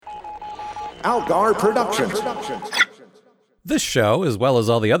Algar Productions. This show, as well as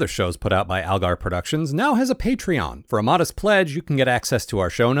all the other shows put out by Algar Productions, now has a Patreon. For a modest pledge, you can get access to our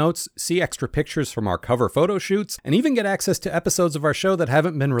show notes, see extra pictures from our cover photo shoots, and even get access to episodes of our show that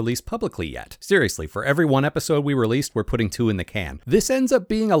haven't been released publicly yet. Seriously, for every one episode we released, we're putting 2 in the can. This ends up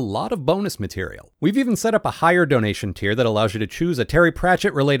being a lot of bonus material. We've even set up a higher donation tier that allows you to choose a Terry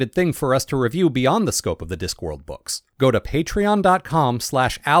Pratchett-related thing for us to review beyond the scope of the Discworld books. Go to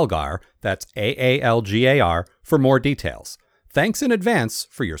patreon.com/Algar, that's AALGAR, for more details. Thanks in advance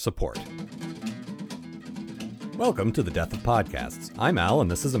for your support. Welcome to the Death of Podcasts. I'm Al,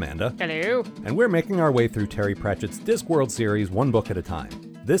 and this is Amanda. Hello. And we're making our way through Terry Pratchett's Discworld series one book at a time.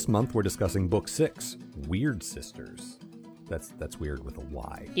 This month we're discussing Book 6, Wyrd Sisters. That's weird with a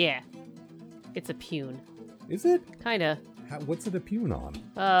Y. Yeah. It's a pune. Is it? Kinda. What's it a pune on?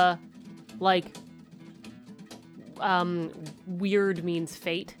 Weird means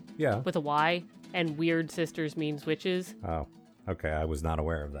fate. Yeah. With a Y, and Wyrd Sisters means witches. Oh, okay. I was not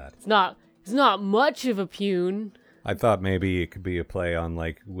aware of that. It's not much of a pune. I thought maybe it could be a play on,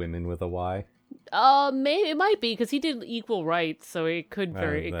 like, women with a Y. Maybe it might be, because he did equal rights, so it could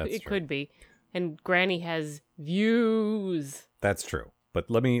it could be. And Granny has views. That's true.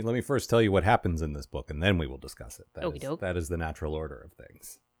 But let me first tell you what happens in this book, and then we will discuss it. That is the natural order of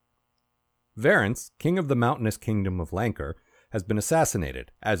things. Varence, king of the mountainous kingdom of Lancre, has been assassinated,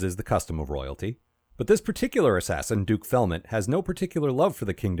 as is the custom of royalty. But this particular assassin, Duke Felmet, has no particular love for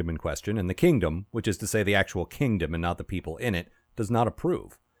the kingdom in question, and the kingdom, which is to say the actual kingdom and not the people in it, does not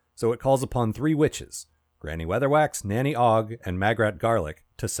approve. So it calls upon 3 witches, Granny Weatherwax, Nanny Ogg, and Magrat Garlic,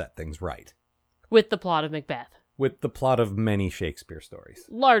 to set things right. With the plot of Macbeth. With the plot of many Shakespeare stories.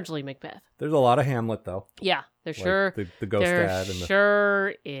 Largely Macbeth. There's a lot of Hamlet, though. Yeah, The ghost there dad and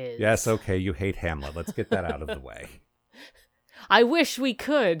sure is. Yes, okay, you hate Hamlet. Let's get that out of the way. I wish we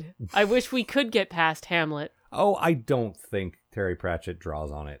could. I wish we could get past Hamlet. Oh, I don't think Terry Pratchett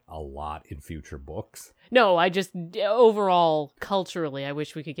draws on it a lot in future books. No, I just, overall, culturally, I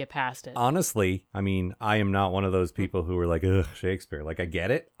wish we could get past it. Honestly, I mean, I am not one of those people who are like, ugh, Shakespeare. Like, I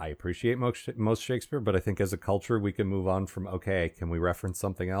get it. I appreciate most Shakespeare, but I think as a culture, we can move on from, okay, can we reference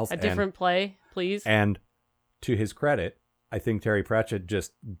something else? A different play, please? And to his credit, I think Terry Pratchett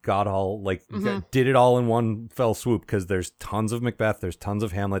just got all, did it all in one fell swoop, because there's tons of Macbeth, there's tons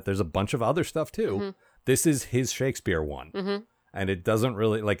of Hamlet, there's a bunch of other stuff, too. Mm-hmm. This is his Shakespeare one. Mm-hmm. And it doesn't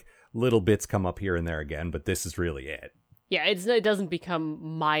really, little bits come up here and there again, but this is really it. Yeah, it doesn't become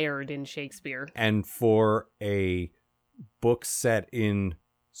mired in Shakespeare. And for a book set in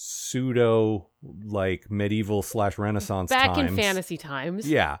pseudo, medieval / Renaissance times. Back in fantasy times.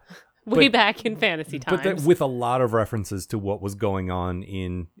 Yeah. Way back in fantasy times. But with a lot of references to what was going on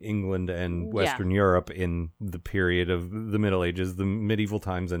in England and Western Europe in the period of the Middle Ages, the medieval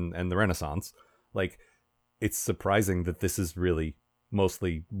times, and the Renaissance. It's surprising that this is really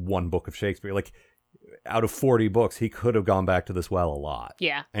mostly one book of Shakespeare. Out of 40 books, he could have gone back to this well a lot.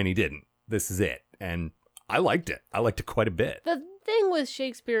 Yeah. And he didn't. This is it. And I liked it. I liked it quite a bit. The thing with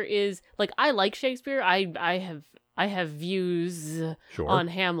Shakespeare is, I like Shakespeare. I have views on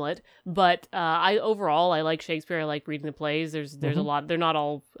Hamlet, but I like Shakespeare. I like reading the plays. There's a lot. They're not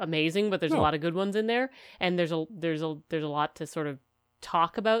all amazing, but there's a lot of good ones in there, and there's a lot to sort of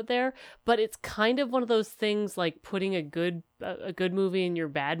talk about there. But it's kind of one of those things like putting a good movie in your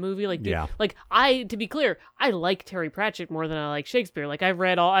bad movie. To be clear, I like Terry Pratchett more than I like Shakespeare.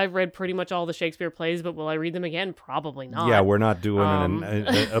 I've read pretty much all the Shakespeare plays, but will I read them again? Probably not. Yeah, we're not doing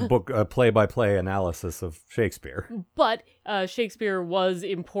a play-by-play analysis of Shakespeare. But Shakespeare was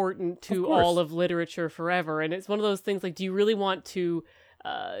important to all of literature forever, and it's one of those things. Do you really want to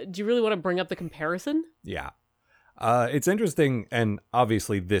bring up the comparison? Yeah. It's interesting, and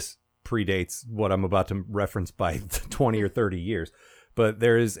obviously this predates what I'm about to reference by 20 or 30 years, but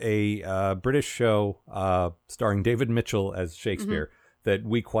there is a British show starring David Mitchell as Shakespeare that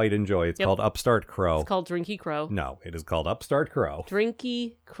we quite enjoy. It's called Upstart Crow. It's called Drinky Crow. No, it is called Upstart Crow.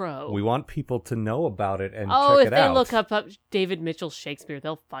 Drinky Crow. We want people to know about it and check it out. Oh, if they look up David Mitchell's Shakespeare,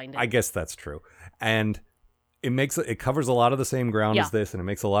 they'll find it. I guess that's true. And it covers a lot of the same ground as this, and it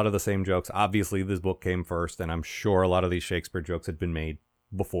makes a lot of the same jokes. Obviously, this book came first, and I'm sure a lot of these Shakespeare jokes had been made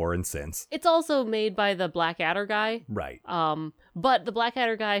before and since. It's also made by the Blackadder guy. Right. But the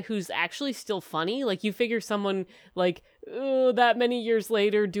Blackadder guy who's actually still funny. You figure someone that many years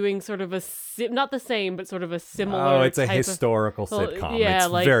later doing sort of not the same, but sort of a similar. Oh, it's a historical sitcom. Yeah,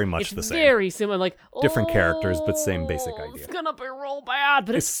 it's very much the same. It's very similar. Like different characters, but same basic idea. It's gonna be real bad,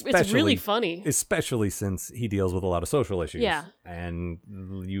 but it's really funny. Especially since he deals with a lot of social issues. Yeah. And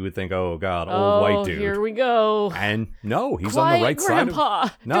you would think, oh God, old white dude. Here we go. And no, he's Quiet, on the right Grandpa.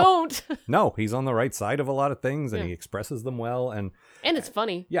 side. Don't. No, he's on the right side of a lot of things, and he expresses them well, and it's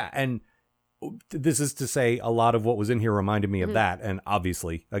funny. Yeah, and this is to say a lot of what was in here reminded me of that, and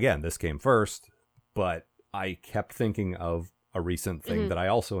obviously, again, this came first, but I kept thinking of a recent thing that I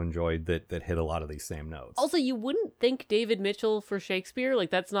also enjoyed that hit a lot of these same notes. Also, you wouldn't think David Mitchell for Shakespeare. Like,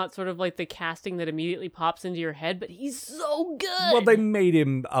 that's not sort of like the casting that immediately pops into your head, but he's so good. Well, they made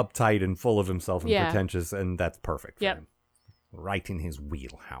him uptight and full of himself and pretentious, and that's perfect for him. Right in his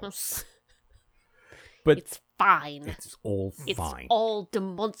wheelhouse. But it's fine. It's all fine. It's all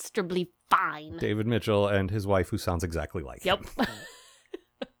demonstrably fine. David Mitchell and his wife, who sounds exactly like him.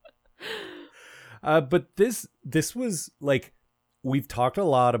 But this was like, we've talked a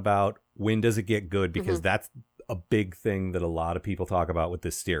lot about when does it get good, because that's a big thing that a lot of people talk about with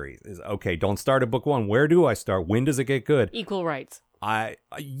this series is, okay, don't start at book one. Where do I start? When does it get good? Equal rights.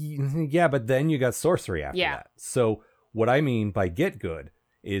 Yeah, but then you got sorcery after that. So what I mean by get good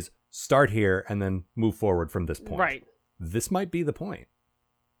is start here and then move forward from this point. Right. This might be the point.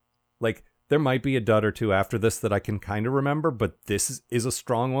 Like, there might be a dud or two after this that I can kind of remember, but this is a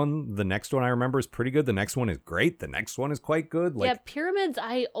strong one. The next one I remember is pretty good. The next one is great. The next one is quite good. Like, yeah, Pyramids,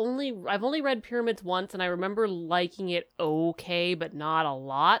 I've only read Pyramids once, and I remember liking it okay, but not a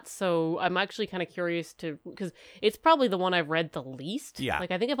lot. So I'm actually kind of curious because it's probably the one I've read the least. Yeah.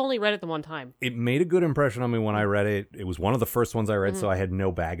 Like, I think I've only read it the one time. It made a good impression on me when I read it. It was one of the first ones I read, so I had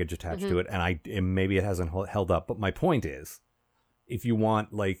no baggage attached to it, and maybe it hasn't held up. But my point is, if you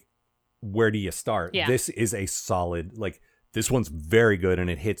want, like, where do you start? Yeah. This is a solid, like, this one's very good, and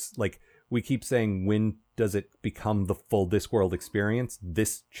it hits, like, we keep saying, when does it become the full Discworld experience?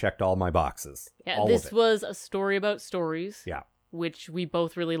 This checked all my boxes. Yeah, this was a story about stories. Yeah. Which we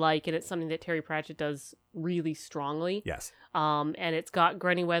both really like, and it's something that Terry Pratchett does really strongly. Yes. And it's got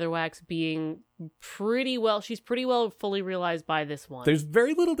Granny Weatherwax being she's pretty well fully realized by this one. There's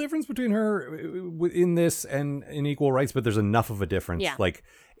very little difference between her in this and in Equal Rights, but there's enough of a difference. Yeah. Like,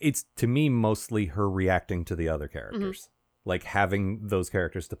 it's, to me, mostly her reacting to the other characters. Like, having those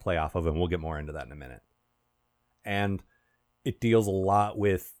characters to play off of, and we'll get more into that in a minute. And it deals a lot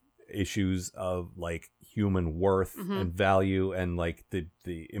with issues of, like, human worth and value, and, like,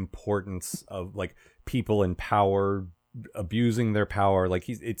 the importance of, like, people in power abusing their power. Like,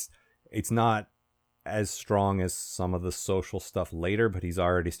 it's not as strong as some of the social stuff later, but he's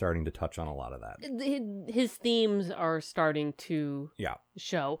already starting to touch on a lot of that. His themes are starting to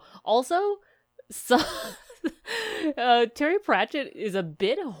show. Also, Terry Pratchett is a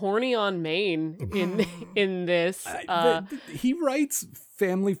bit horny on Maine in this. He writes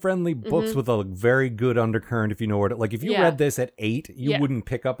family-friendly books with a very good undercurrent, if you know where to... Like, if you read this at 8, you wouldn't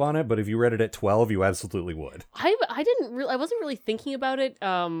pick up on it, but if you read it at 12, you absolutely would. I wasn't really thinking about it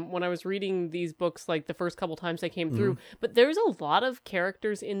when I was reading these books, like, the first couple times I came through, but there's a lot of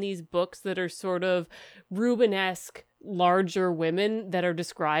characters in these books that are sort of Rubenesque, larger women that are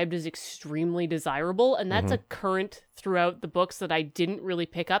described as extremely desirable, and that's a current throughout the books that I didn't really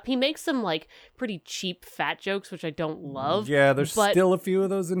pick up. He makes some, like, pretty cheap fat jokes, which I don't love. Yeah, there's still a few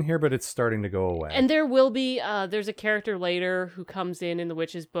of those in here, but it's starting to go away. And there will be, there's a character later who comes in the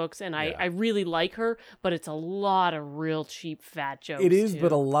Witches books, and I really like her, but it's a lot of real cheap fat jokes. It is, too.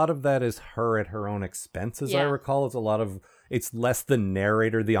 but a lot of that is her at her own expense, as I recall. It's less the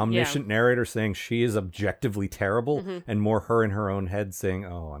narrator, the omniscient narrator saying she is objectively terrible, and more her in her own head saying,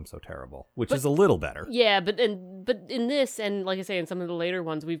 oh, I'm so terrible, which is a little better. Yeah, but in this, and like I say, in some of the later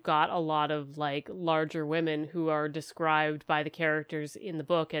ones, we've got a lot of, like, larger women who are described by the characters in the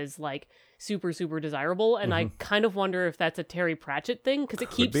book as, like, super, super desirable, and I kind of wonder if that's a Terry Pratchett thing, because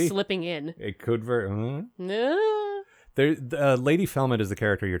it keeps slipping in. It could very... No. Lady Felmet is the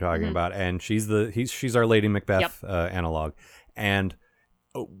character you're talking about, and she's our Lady Macbeth analog. And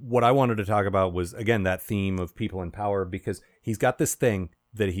what I wanted to talk about was, again, that theme of people in power, because he's got this thing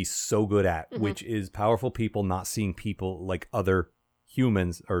that he's so good at, which is powerful people not seeing people like other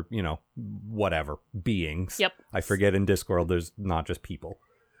humans or, whatever, beings. Yep. I forget in Discworld there's not just people.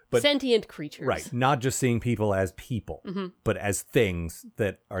 But, sentient creatures. Right. Not just seeing people as people, but as things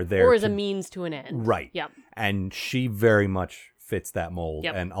that are there. Or as a means to an end. Right. Yep. And she very much fits that mold.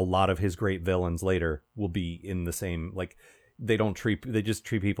 Yep. And a lot of his great villains later will be in the same, like, they just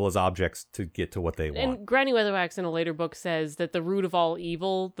treat people as objects to get to what they want. And Granny Weatherwax in a later book says that the root of all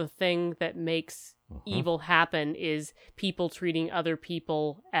evil, the thing that makes evil happen is people treating other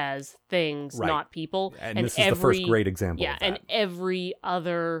people as things, not people. And this is the first great example of that. And every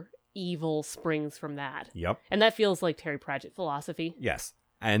other evil springs from that. Yep. And that feels like Terry Pratchett philosophy. Yes.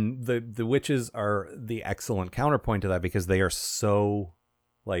 And the witches are the excellent counterpoint to that because they are so,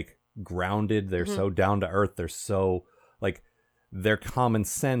 like, grounded. They're so down to earth. They're so, like, they're common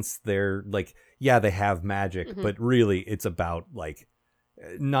sense. They're, like, yeah, they have magic, but really it's about, like,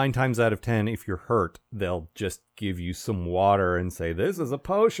 9 times out of 10, if you're hurt, they'll just give you some water and say, this is a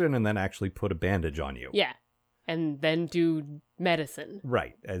potion, and then actually put a bandage on you. Yeah. And then do medicine.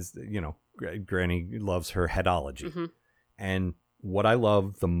 Right. As, you know, Granny loves her headology. And what I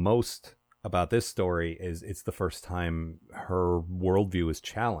love the most about this story is it's the first time her worldview is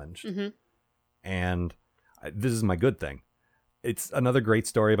challenged. And this is my good thing. It's another great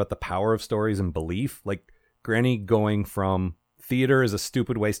story about the power of stories and belief. Like, Granny going from theater is a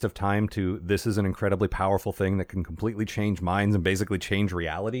stupid waste of time to this is an incredibly powerful thing that can completely change minds and basically change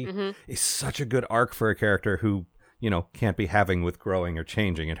reality is such a good arc for a character who, you know, can't be having with growing or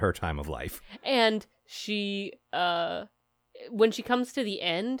changing at her time of life. And she, when she comes to the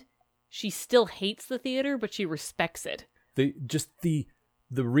end, she still hates the theater, but she respects it.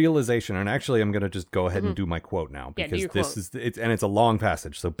 The realization, and actually I'm going to just go ahead and do my quote now, because it's a long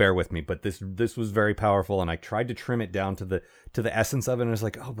passage, so bear with me, but this was very powerful, and I tried to trim it down to the essence of it, and it's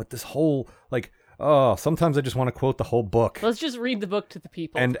like, oh, but this whole, like, oh, sometimes I just want to quote the whole book. Let's just read the book to the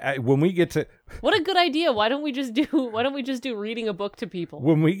people. And when we get to... What a good idea. Why don't we just do reading a book to people?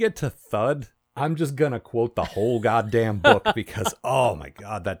 When we get to Thud, I'm just going to quote the whole goddamn book because, oh my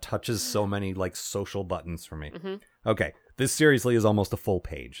God, that touches so many, like, social buttons for me. Okay. This seriously is almost a full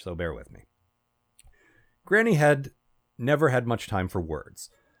page, so bear with me. Granny had never had much time for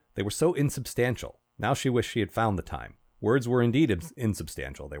words. They were so insubstantial. Now she wished she had found the time. Words were indeed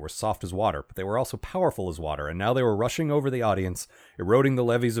insubstantial. They were soft as water, but they were also powerful as water, and now they were rushing over the audience, eroding the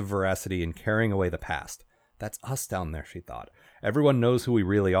levees of veracity and carrying away the past. That's us down there, she thought. Everyone knows who we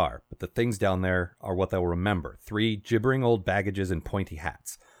really are, but the things down there are what they'll remember. 3 gibbering old baggages and pointy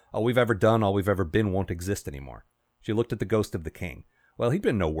hats. All we've ever done, all we've ever been won't exist anymore. She looked at the ghost of the king. Well, he'd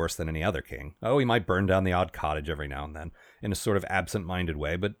been no worse than any other king. Oh, he might burn down the odd cottage every now and then, in a sort of absent-minded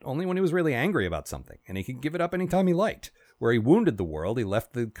way, but only when he was really angry about something, and he could give it up any time he liked. Where he wounded the world, he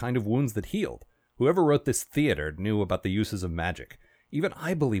left the kind of wounds that healed. Whoever wrote this theater knew about the uses of magic. Even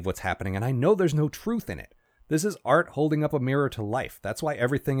I believe what's happening, and I know there's no truth in it. This is art holding up a mirror to life. That's why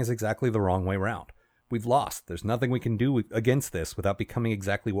everything is exactly the wrong way round. We've lost. There's nothing we can do against this without becoming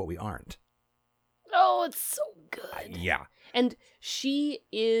exactly what we aren't. Oh, it's so good. Yeah. And she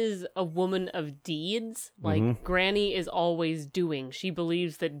is a woman of deeds. Like, Granny is always doing. She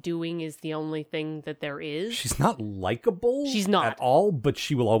believes that doing is the only thing that there is. She's not likable. She's not. At all, but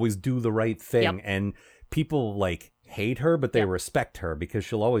she will always do the right thing. Yep. And people, like, hate her, but they respect her because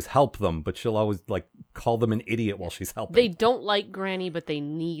she'll always help them, but she'll always, like, call them an idiot while she's helping. They don't like Granny, but they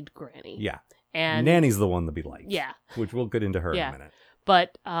need Granny. Yeah. And Nanny's the one to be liked. Yeah. Which we'll get into her in a minute.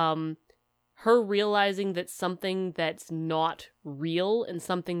 But, her realizing that something that's not real and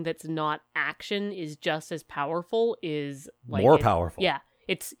something that's not action is just as powerful is like more powerful. Yeah,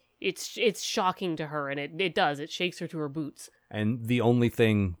 it's shocking to her, and it shakes her to her boots. And the only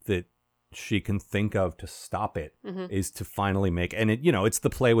thing that she can think of to stop it is to finally make, and it's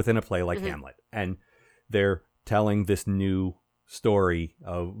the play within a play like Hamlet, and they're telling this new story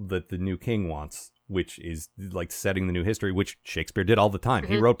that the new king wants, which is like setting the new history, which Shakespeare did all the time.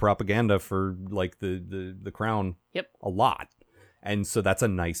 He wrote propaganda for like the crown a lot. And so that's a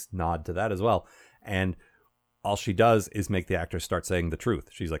nice nod to that as well. And all she does is make the actors start saying the truth.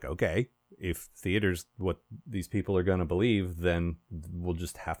 She's like, okay, if theater's what these people are going to believe, then we'll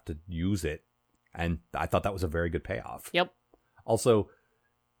just have to use it. And I thought that was a very good payoff. Yep. Also,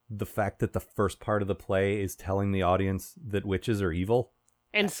 the fact that the first part of the play is telling the audience that witches are evil.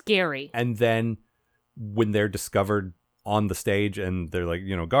 And scary. And then when they're discovered on the stage and they're like,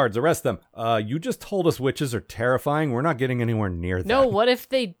 guards, arrest them. You just told us witches are terrifying. We're not getting anywhere near that. No, what if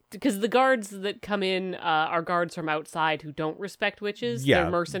because the guards that come in are guards from outside who don't respect witches. Yeah.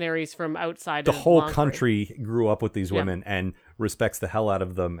 They're mercenaries from outside. The whole country grew up with these women and respects the hell out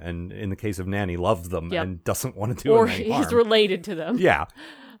of them. And in the case of Nanny, loves them and doesn't want to do them any harm. Or he's related to them. Yeah.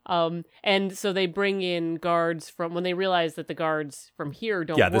 And so they bring in guards when they realize that the guards from here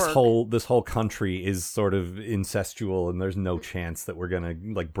don't work. Yeah, this whole country is sort of incestual, and there's no chance that we're gonna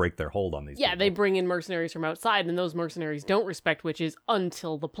like break their hold on these people. They bring in mercenaries from outside, and those mercenaries don't respect witches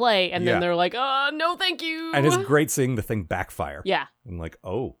until the play, and then they're like, no, thank you. And it's great seeing the thing backfire. Yeah. I'm like,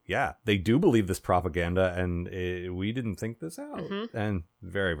 oh, yeah, they do believe this propaganda, and we didn't think this out. And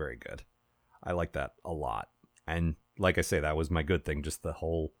very, very good. I like that a lot. And like I say, that was my good thing. Just the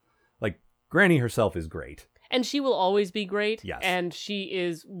whole, like, Granny herself is great. And she will always be great. Yes. And she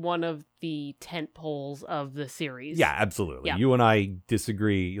is one of the tent poles of the series. Yeah, absolutely. Yeah. You and I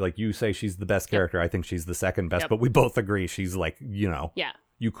disagree. Like, you say she's the best character. I think she's the second best. But we both agree she's, like, Yeah.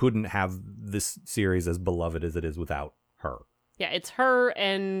 You couldn't have this series as beloved as it is without her. Yeah, it's her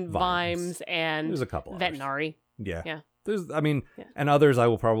and Vimes and there's a couple Veterinary. Yeah. Yeah. And others I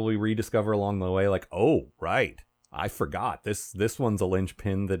will probably rediscover along the way, like, oh, right. I forgot. This one's a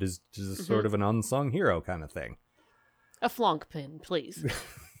linchpin that is just sort of an unsung hero kind of thing. A flonk pin, please.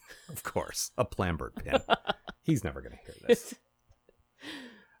 Of course. A Plambert pin. He's never going to hear this.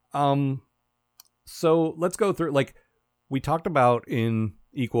 So let's go through, like, we talked about in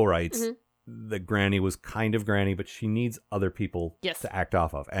Equal Rights that Granny was kind of Granny, but she needs other people to act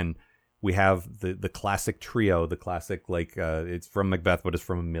off of. And we have the classic trio, the classic, like, it's from Macbeth, but it's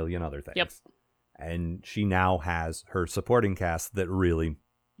from a million other things. Yep. And she now has her supporting cast that really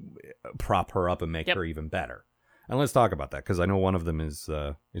prop her up and make her even better. And let's talk about that, because I know one of them is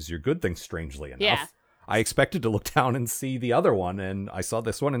Your Good Thing, strangely enough. Yeah. I expected to look down and see the other one, and I saw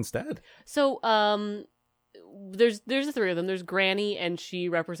this one instead. So, there's the three of them. There's Granny, and she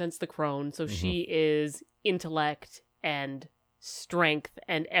represents the crone. So she is intellect and strength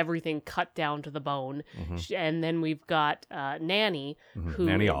and everything cut down to the bone. And then we've got Nanny, who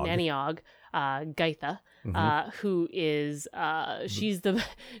Nanny Og, Gaitha, who is she's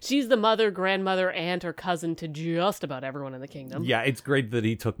the mother, grandmother, aunt, or cousin to just about everyone in the kingdom. Yeah, it's great that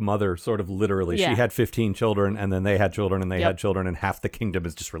he took mother sort of literally. Yeah. She had 15 children, and then they had children, and they had children, and half the kingdom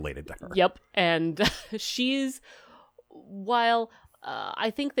is just related to her. Yep, and she's, while I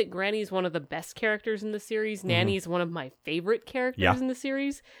think that Granny's one of the best characters in the series, Nanny's one of my favorite characters in the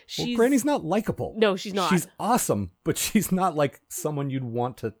series. Granny's not likable. No, she's not. She's awesome, but she's not like someone you'd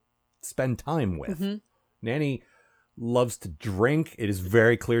want to spend time with. Nanny loves to drink. It is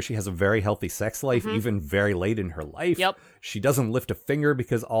very clear she has a very healthy sex life, even very late in her life. Yep. She doesn't lift a finger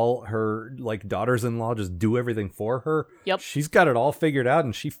because all her, like, daughters-in-law just do everything for her. Yep. She's got it all figured out,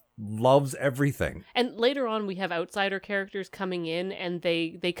 and she loves everything. And later on, we have outsider characters coming in, and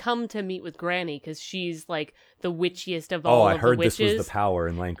they come to meet with Granny because she's, like, the witchiest of all of the witches. Oh, I heard this was the power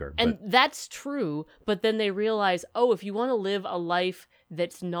in Lancre. And that's true, but then they realize, oh, if you want to live a life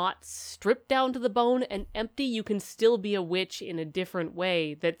that's not stripped down to the bone and empty, you can still be a witch in a different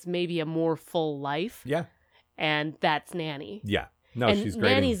way that's maybe a more full life. Yeah. And that's Nanny. Yeah. No, and she's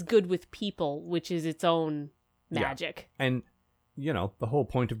great. Nanny's good with people, which is its own magic. Yeah. And, the whole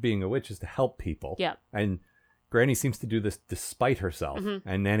point of being a witch is to help people. Yeah. And Granny seems to do this despite herself,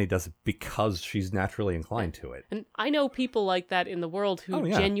 and Nanny does it because she's naturally inclined to it. And I know people like that in the world who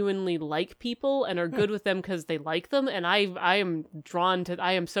genuinely like people and are good with them because they like them, and I am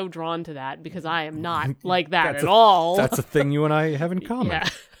so drawn to that because I am not like that at all. That's a thing you and I have in common. Yeah.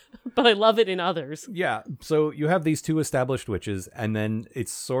 But I love it in others. Yeah. So you have these two established witches, and then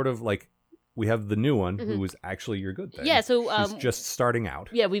it's sort of like we have the new one who is actually Your Good Thing. Yeah, so she's just starting out.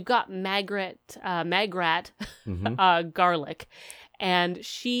 Yeah, we've got Magrat Garlic, and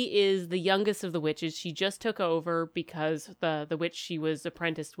she is the youngest of the witches. She just took over because the witch she was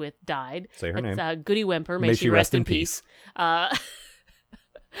apprenticed with died. Say her name. Goody Wemper. May she rest in peace.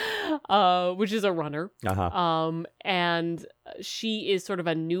 Which is a runner. And she is sort of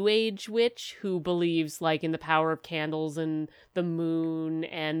a new age witch who believes, like, in the power of candles and the moon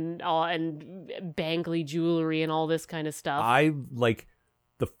and bangly jewelry and all this kind of stuff. I, like,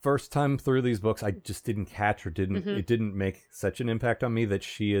 the first time through these books, I just didn't catch or it didn't make such an impact on me that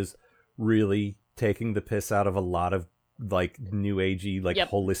she is really taking the piss out of a lot of, like, new agey, like,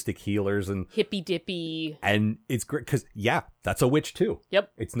 holistic healers and hippy dippy. And it's great because that's a witch too.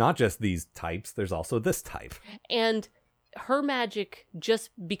 Yep. It's not just these types, there's also this type. And her magic,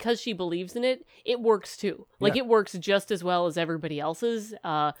 just because she believes in it, it works too. Like, it works just as well as everybody else's.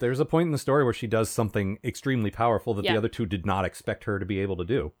 There's a point in the story where she does something extremely powerful that the other two did not expect her to be able to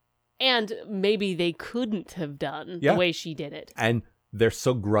do. And maybe they couldn't have done the way she did it. And they're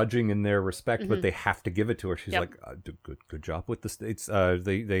so grudging in their respect, but they have to give it to her. She's like, good job with this. It's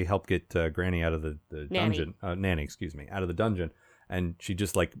they help get Granny out of the dungeon. Nanny, excuse me, out of the dungeon. And she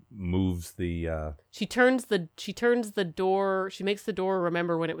just, like, moves the... She turns the door... She makes the door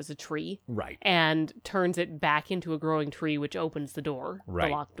remember when it was a tree. Right. And turns it back into a growing tree, which opens the door. Right.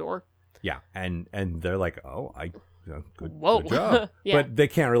 The locked door. Yeah. And they're like, oh, good job. But they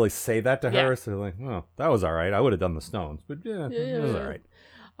can't really say that to her, so they're like, oh, that was all right. I would have done the stones, but it was all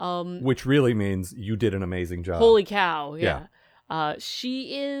right. Which really means you did an amazing job. Holy cow, yeah.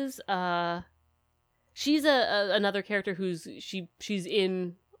 She is... She's another character she's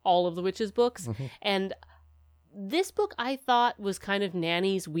in all of the witches' books. And this book I thought was kind of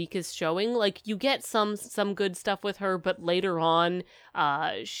Nanny's weakest showing. Like, you get some good stuff with her, but later on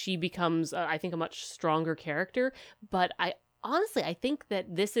she becomes, I think, a much stronger character. But I think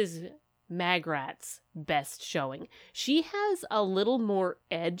that this is Magrat's best showing. She has a little more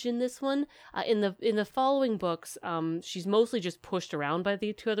edge in this one. In the following books, she's mostly just pushed around by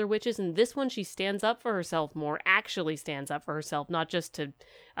the two other witches. And this one, she stands up for herself more, actually stands up for herself, not just to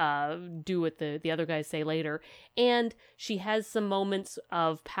do what the other guys say later. And she has some moments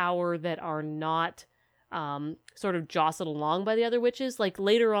of power that are not sort of jostled along by the other witches. Like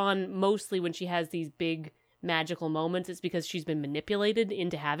later on, mostly when she has these big magical moments, it's because she's been manipulated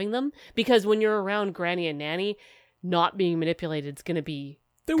into having them. Because when you're around Granny and Nanny, not being manipulated is going to be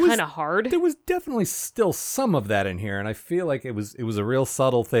kind of hard. There was definitely still some of that in here, and I feel like it was a real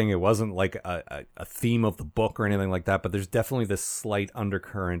subtle thing. It wasn't like a theme of the book or anything like that, but there's definitely this slight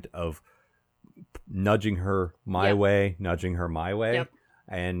undercurrent of nudging her my way, nudging her my way. Yep.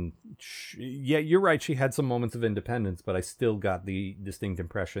 And you're right. She had some moments of independence, but I still got the distinct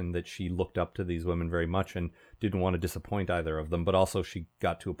impression that she looked up to these women very much and didn't want to disappoint either of them. But also she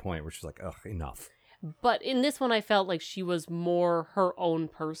got to a point where she's like, ugh, enough. But in this one, I felt like she was more her own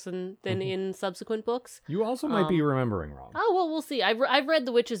person than in subsequent books. You also might be remembering wrong. Oh, well, we'll see. I've read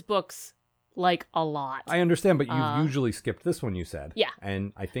the witches' books like a lot. I understand, but you've usually skipped this one, you said. Yeah.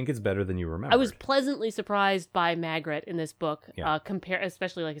 And I think it's better than you remember. I was pleasantly surprised by Magrat in this book,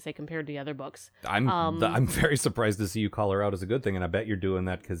 especially, like I say, compared to the other books. I'm very surprised to see you call her out as a good thing, and I bet you're doing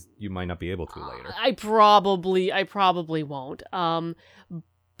that because you might not be able to later. I probably won't.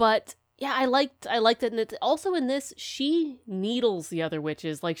 But yeah, I liked it, and it's also in this, she needles the other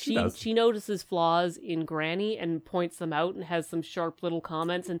witches. Like she notices flaws in Granny and points them out and has some sharp little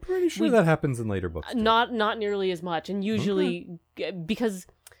comments. And pretty sure that happens in later books too. Not nearly as much, and usually because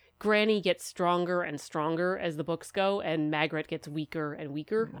Granny gets stronger and stronger as the books go, and Magrat gets weaker and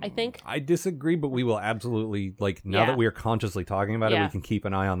weaker, I think. I disagree, but we will absolutely, now that we are consciously talking about it, we can keep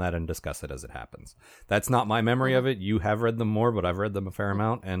an eye on that and discuss it as it happens. That's not my memory of it. You have read them more, but I've read them a fair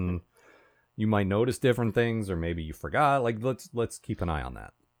amount, and you might notice different things, or maybe you forgot. Let's keep an eye on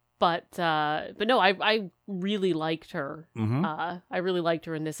that. But no, I really liked her. I really liked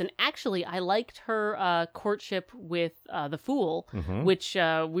her in this, and actually, I liked her courtship with the Fool, which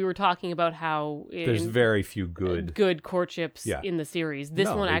we were talking about how there's very few good courtships in the series. This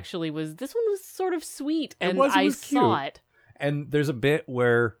one was sort of sweet, and I saw it. And there's a bit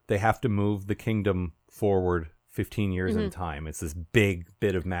where they have to move the kingdom forward 15 years in time. It's this big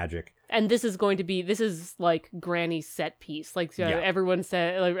bit of magic. And this is like Granny's set piece. Like everyone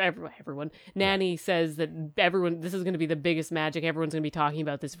said, everyone. Nanny says that this is going to be the biggest magic. Everyone's going to be talking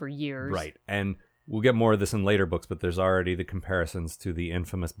about this for years. Right. And we'll get more of this in later books, but there's already the comparisons to the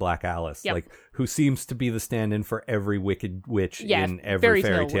infamous Black Alice, who seems to be the stand-in for every wicked witch in every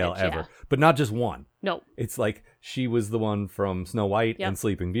fairy tale ever. Yeah. But not just one. No. It's like she was the one from Snow White and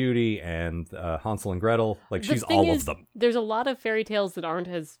Sleeping Beauty and Hansel and Gretel. Like, she's all of them. There's a lot of fairy tales that aren't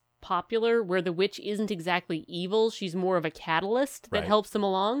as popular, where the witch isn't exactly evil. She's more of a catalyst that helps them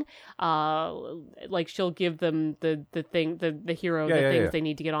along. Like, she'll give them the hero things they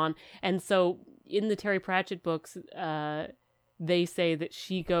need to get on. And so in the Terry Pratchett books, they say that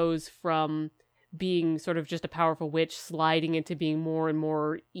she goes from being sort of just a powerful witch sliding into being more and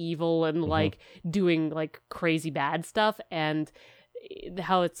more evil and like doing like crazy bad stuff. And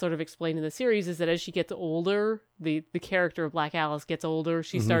how it's sort of explained in the series is that as she gets older, the character of Black Alice gets older,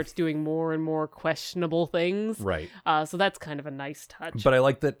 she starts doing more and more questionable things. Right. So that's kind of a nice touch. But I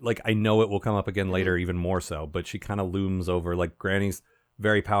like that, like, I know it will come up again later even more so, but she kind of looms over, like, Granny's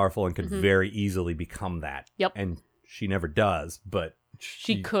very powerful and could very easily become that. Yep. And she never does, but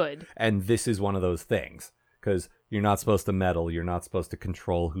she could. And this is one of those things, because you're not supposed to meddle, you're not supposed to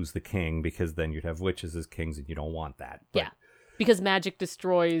control who's the king, because then you'd have witches as kings and you don't want that. But, because magic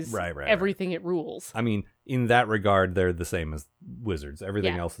destroys everything it rules. I mean, in that regard, they're the same as wizards.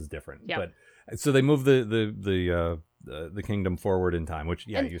 Everything else is different. But so they move the kingdom forward in time, which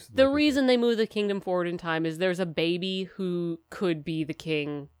the reason they move the kingdom forward in time is there's a baby who could be the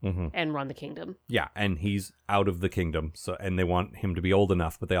king and run the kingdom. Yeah, and he's out of the kingdom, and they want him to be old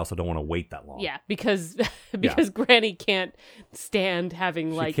enough, but they also don't want to wait that long. Yeah, because Granny can't stand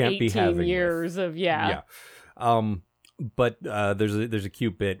having like 18 years of But there's a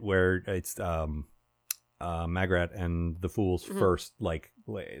cute bit where it's Magrat and the Fools first, like,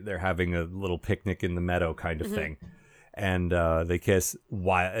 they're having a little picnic in the meadow kind of thing, and they kiss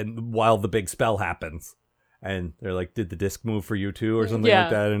while the big spell happens, and they're like, "Did the disc move for you too?" or something like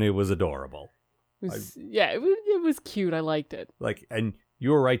that, and it was adorable. It was cute. I liked it. Like, and you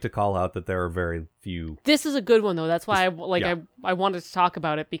were right to call out that there are very few. This is a good one, though. That's why I wanted to talk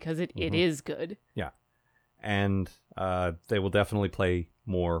about it, because it is good. Yeah. And they will definitely play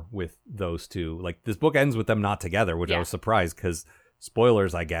more with those two. Like, this book ends with them not together, which I was surprised, because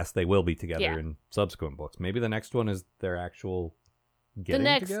spoilers, I guess, they will be together in subsequent books. Maybe the next one is their actual getting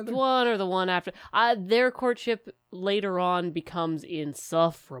together? The next one or the one after. Their courtship later on becomes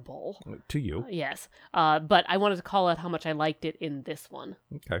insufferable. To you. Yes. But I wanted to call out how much I liked it in this one.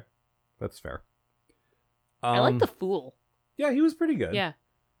 Okay. That's fair. I like the Fool. Yeah, he was pretty good. Yeah.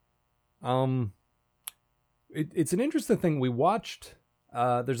 It's an interesting thing. We watched...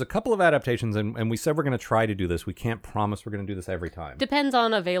 there's a couple of adaptations, and we said we're going to try to do this. We can't promise we're going to do this every time. Depends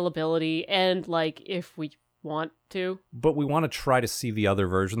on availability and, like, if we want to. But we want to try to see the other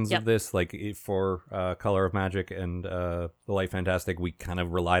versions of this. Like, for Color of Magic and The Light Fantastic, we kind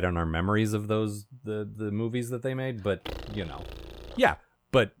of relied on our memories of those, the movies that they made. But, you know. Yeah,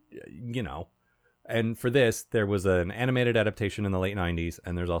 but, you know. And for this, there was an animated adaptation in the late 90s,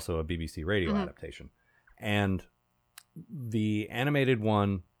 and there's also a BBC radio adaptation. And the animated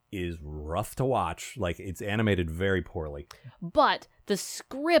one is rough to watch. Like, it's animated very poorly. But the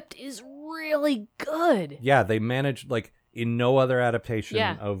script is really good. Yeah, they managed, like, in no other adaptation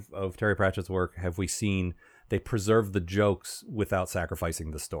of Terry Pratchett's work have we seen they preserve the jokes without sacrificing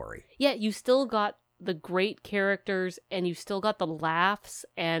the story. Yeah, you still got the great characters, and you still got the laughs,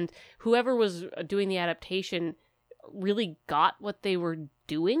 and whoever was doing the adaptation really got what they were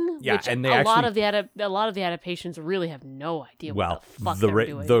doing. Yeah, which and they a lot of the adaptations really have no idea what the fuck they're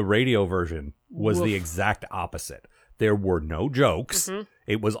doing. The radio version was the exact opposite. There were no jokes.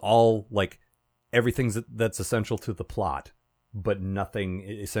 It was all like everything that's essential to the plot, but nothing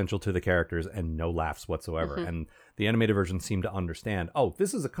essential to the characters, and no laughs whatsoever. And the animated version seemed to understand, oh,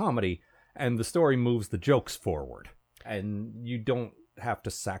 this is a comedy, and the story moves the jokes forward, and you don't have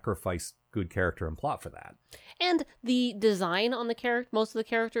to sacrifice good character and plot for that. And the design on most of the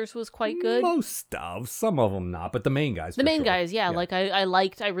characters was quite good. Some of them not, but the main guys. Yeah. Like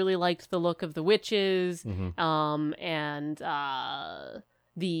I really liked the look of the witches, and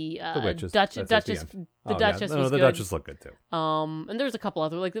the witches. Duchess. The Duchess was the good. Duchess looked good too. And there's a couple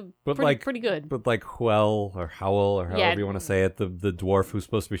other pretty good. But like Howell or however you want to say it, the dwarf who's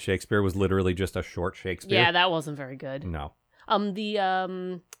supposed to be Shakespeare was literally just a short Shakespeare. Yeah, that wasn't very good. No.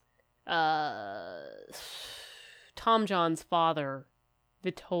 Tom John's father,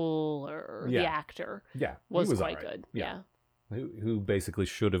 Vitol, or the actor, was quite good. Yeah. Who basically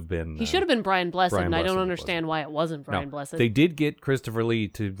should have been... He should have been Brian Blessed, and I don't understand why it wasn't Brian Blessed. They did get Christopher Lee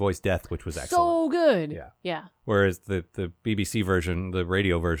to voice Death, which was excellent. So good. Yeah. Whereas the BBC version, the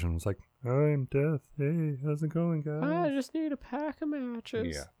radio version, was like, I'm Death. Hey, how's it going, guys? I just need a pack of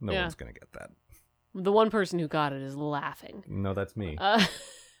matches. Yeah, no one's going to get that. The one person who got it is laughing. No, that's me.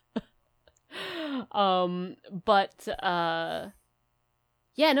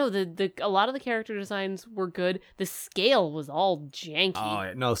 Yeah, no, a lot of the character designs were good. The scale was all janky.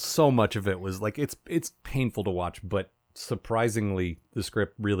 Oh, no, so much of it was like, it's painful to watch, but surprisingly, the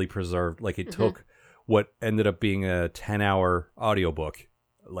script really preserved, like, it took what ended up being a 10-hour audiobook,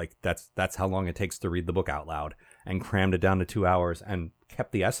 like, that's how long it takes to read the book out loud, and crammed it down to 2 hours, and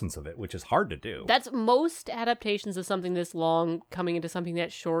kept the essence of it, which is hard to do. That's most adaptations of something this long coming into something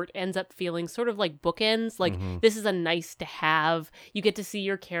that short ends up feeling sort of like bookends. Like, this is a nice to have. You get to see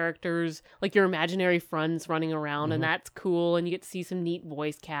your characters, like your imaginary friends running around, and that's cool, and you get to see some neat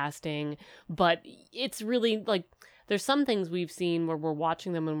voice casting. But it's really like, there's some things we've seen where we're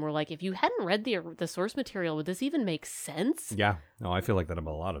watching them and we're like, if you hadn't read the source material, would this even make sense? Yeah. No, I feel like that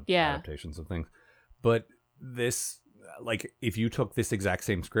about a lot of adaptations of things. But this, like, if you took this exact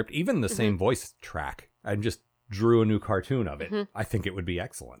same script, even the same voice track, and just drew a new cartoon of it, I think it would be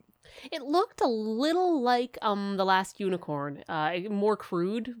excellent. It looked a little like The Last Unicorn, more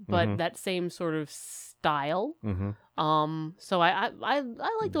crude, but that same sort of style. So I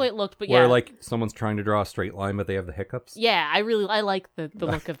like the way it looked, but where like someone's trying to draw a straight line, but they have the hiccups. Yeah, I like the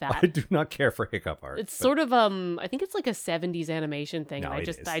look of that. I do not care for hiccup art. It's sort of I think it's like a 70s animation thing. No, I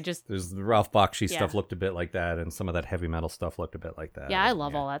just there's the Ralph Bakshi stuff looked a bit like that, and some of that heavy metal stuff looked a bit like that. Yeah, I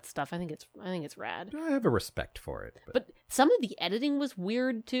love all that stuff. I think it's rad. I have a respect for it, but some of the editing was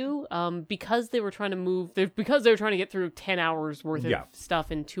weird too. Because they were trying to get through 10 hours worth of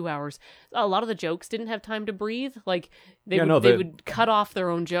stuff in 2 hours. A lot of the jokes didn't have time to breathe. Like they would cut off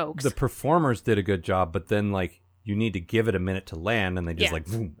their own jokes. The performers did a good job, but then like you need to give it a minute to land, and they just like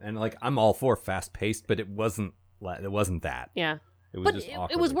boom. And like I'm all for fast paced, but it wasn't that. Yeah.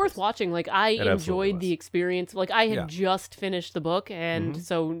 It was worth watching. Like, I enjoyed the experience. Like, I had just finished the book, and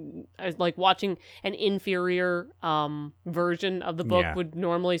so I was like watching an inferior version of the book would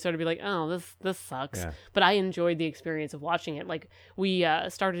normally sort of be like, oh, this sucks. Yeah. But I enjoyed the experience of watching it. Like, we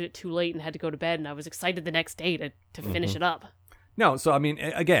started it too late and had to go to bed, and I was excited the next day to finish it up. No, so I mean,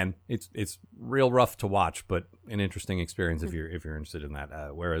 again, it's real rough to watch, but an interesting experience if you're interested in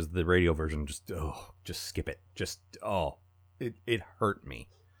that. Whereas the radio version, just skip it. It hurt me.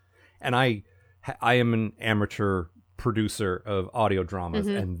 And I am an amateur producer of audio dramas,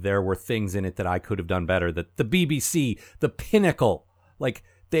 and there were things in it that I could have done better. That the BBC, the pinnacle, like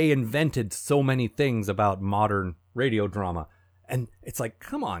they invented so many things about modern radio drama. And it's like,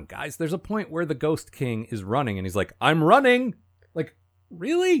 come on, guys. There's a point where the Ghost King is running, and he's like, I'm running. Like,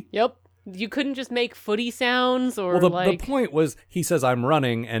 really? Yep. You couldn't just make footy sounds or the point was he says, I'm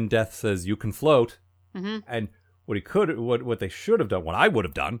running, and Death says, you can float. And what they should have done, what I would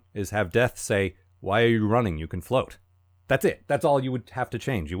have done, is have Death say, why are you running? You can float. That's it. That's all you would have to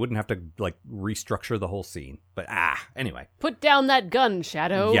change. You wouldn't have to, like, restructure the whole scene. But, anyway. Put down that gun,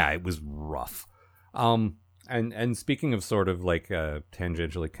 Shadow. Yeah, it was rough. And speaking of sort of, like,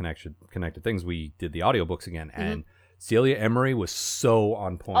 tangentially connected things, we did the audiobooks again, and Celia Emery was so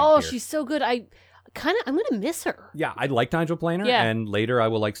on point. Oh, here. She's so good. I'm gonna miss her. Yeah, I like Nigel Planer, and later I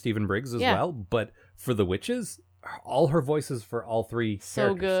will like Stephen Briggs as well. But for the witches, all her voices for all three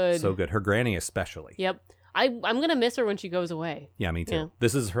characters, so good. Her granny especially. Yep, I'm gonna miss her when she goes away. Yeah, me too. Yeah.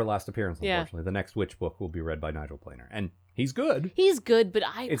 This is her last appearance. Unfortunately, the next witch book will be read by Nigel Planer, and he's good. He's good, but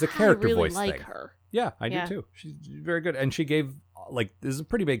it's a character really voice like thing. Her. Yeah, I do too. She's very good, and she gave this is a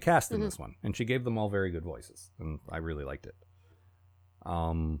pretty big cast in this one, and she gave them all very good voices, and I really liked it.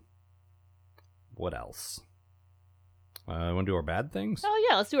 What else? Want to do our bad things? Oh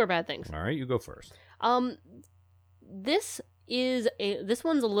yeah, let's do our bad things. All right, you go first. This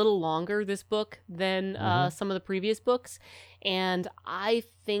one's a little longer, this book, than some of the previous books, and I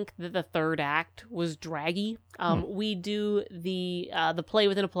think that the third act was draggy. We do the play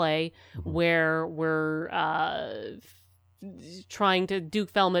within a play where we're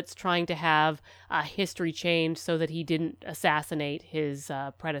Duke Felmet's trying to have history change so that he didn't assassinate his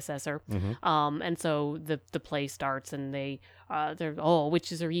predecessor. And so the play starts, and they're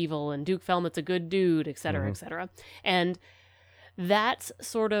witches are evil and Duke Felmet's a good dude, etc., etc. And that's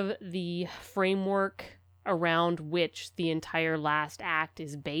sort of the framework around which the entire last act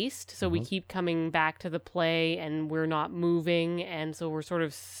is based. So we keep coming back to the play, and we're not moving, and so we're sort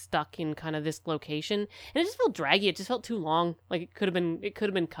of stuck in kind of this location. And it just felt draggy. It just felt too long. Like it could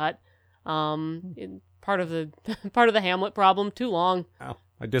have been cut. Part of the Hamlet problem, too long. Oh,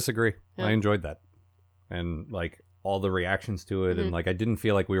 I disagree. Yeah. I enjoyed that, and like all the reactions to it, and like I didn't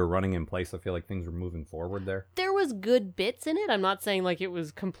feel like we were running in place. I feel like things were moving forward there. There was good bits in it. I'm not saying like it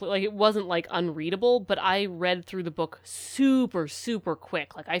was complete, like it wasn't like unreadable, but I read through the book super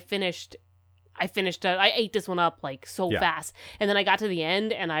quick. Like I ate this one up like so fast, and then I got to the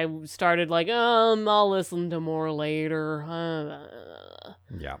end and I started like, I'll listen to more later.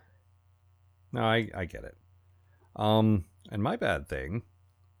 Yeah. No, I get it. And my bad thing,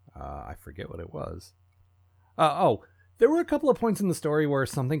 I forget what it was. There were a couple of points in the story where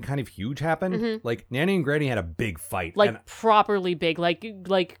something kind of huge happened. Like Nanny and Granny had a big fight, like properly big.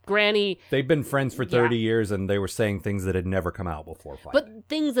 Like Granny. They've been friends for 30 years, and they were saying things that had never come out before fighting. But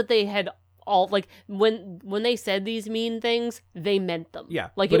things that they had all like when they said these mean things, they meant them. Yeah,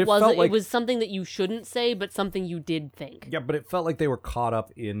 like it was something that you shouldn't say, but something you did think. Yeah, but it felt like they were caught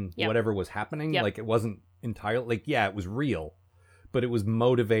up in whatever was happening. Like it wasn't entirely like it was real, but it was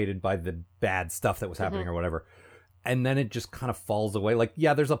motivated by the bad stuff that was happening or whatever. And then it just kind of falls away. Like,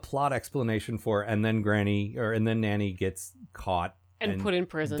 there's a plot explanation for it, and then Nanny gets caught and put in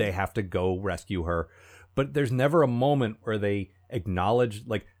prison. They have to go rescue her. But there's never a moment where they acknowledge,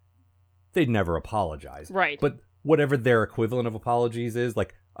 like, they'd never apologize. Right. But whatever their equivalent of apologies is,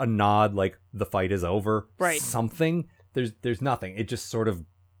 like a nod, like the fight is over. Right. Something. There's nothing. It just sort of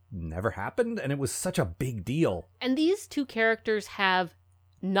never happened, and it was such a big deal. And these two characters have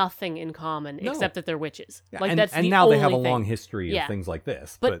nothing in common except that they're witches. Yeah, like and now they have a long history of things like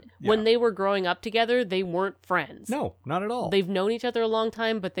this. But when they were growing up together, they weren't friends. No, not at all. They've known each other a long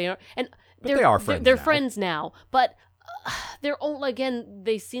time, but they are, and they are friends. They're friends now, but they're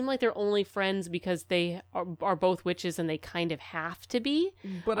they seem like they're only friends because they are both witches, and they kind of have to be.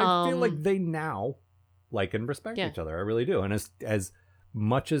 But I feel like they now like and respect each other. I really do. And as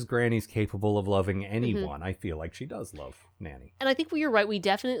much as Granny's capable of loving anyone, I feel like she does love Nanny. And I think you're right. We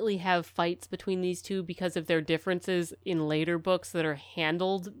definitely have fights between these two because of their differences in later books that are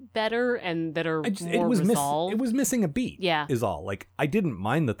handled better and that are more resolved. It was missing a beat, is all. Like, I didn't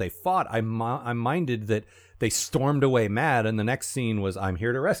mind that they fought. I minded that they stormed away mad, and the next scene was, I'm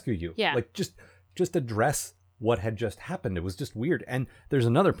here to rescue you. Yeah. Like, just address what had just happened. It was just weird. And there's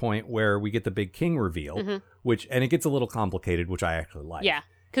another point where we get the big king reveal, and it gets a little complicated, which I actually like. Yeah,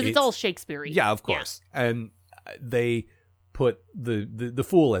 because it's all Shakespeare-y. Yeah, of course. Yeah. And they put the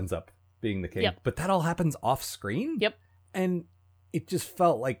fool ends up being the king. Yep. But that all happens off screen. Yep. And it just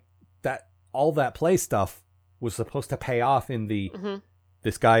felt like that all that play stuff was supposed to pay off in the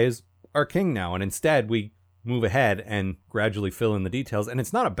this guy is our king now. And instead we move ahead and gradually fill in the details. And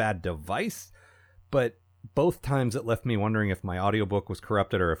it's not a bad device, but both times it left me wondering if my audiobook was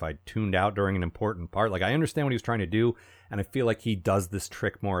corrupted or if I tuned out during an important part. Like, I understand what he was trying to do, and I feel like he does this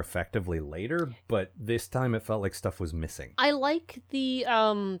trick more effectively later, but this time it felt like stuff was missing. I like the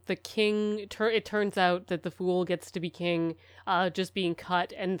king, it turns out that the fool gets to be king, just being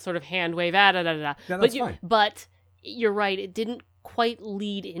cut and sort of hand wave, da da da. Yeah, that's fine. But you're right, it didn't quite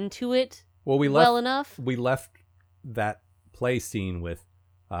lead into it enough. We left that play scene with,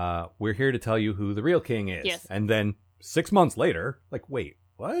 we're here to tell you who the real king is. Yes. And then 6 months later, like, wait,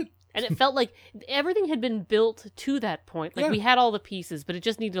 what? And it felt like everything had been built to that point. Like, we had all the pieces, but it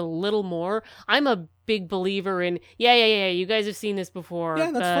just needed a little more. I'm a big believer in, you guys have seen this before.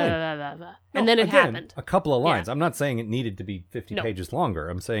 Yeah, that's fine. And then it happened. A couple of lines. Yeah. I'm not saying it needed to be 50 pages longer.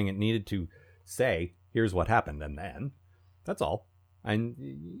 I'm saying it needed to say, here's what happened, and then. That's all. And,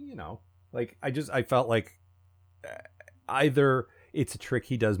 I felt like either it's a trick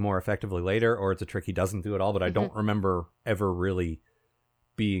he does more effectively later, or it's a trick he doesn't do at all, but I don't remember ever really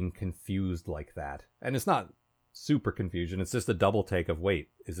being confused like that. And it's not super confusion. It's just a double take of, wait,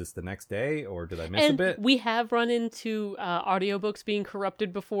 is this the next day, or did I miss a bit? We have run into audiobooks being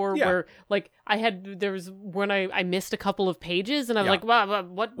corrupted before, where, like, there was when I missed a couple of pages, and I was like, wow,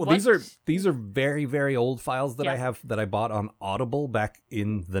 what? Well, these are very, very old files that I have, that I bought on Audible back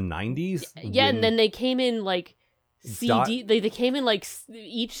in the 90s. Yeah, and then they came in, like, CD. They came in like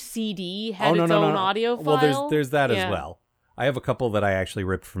each CD had its own audio file. Well, there's that as well. I have a couple that I actually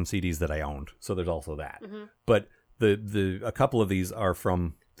ripped from CDs that I owned, so there's also that. But a couple of these are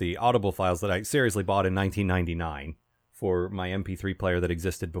from the Audible files that I seriously bought in 1999 for my MP3 player that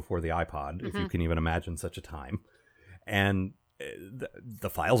existed before the iPod, if you can even imagine such a time. And the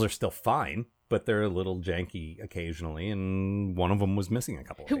files are still fine, but they're a little janky occasionally, and one of them was missing a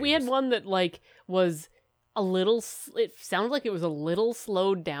couple of pages. We had one that, like, was a little, it sounded like it was a little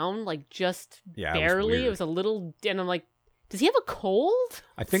slowed down, like, just barely. It was a little, and I'm like, does he have a cold?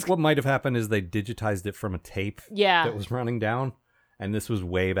 I think what might have happened is they digitized it from a tape that was running down, and this was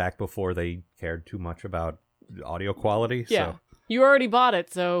way back before they cared too much about audio quality. Yeah. So. You already bought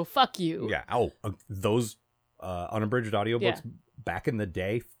it, so fuck you. Yeah. Oh, those unabridged audiobooks back in the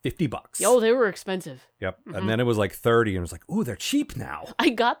day, $50. Oh, they were expensive. Yep. And then it was like 30, and it was like, ooh, they're cheap now. I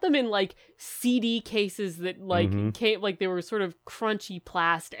got them in, like, CD cases that, like, came, like, they were sort of crunchy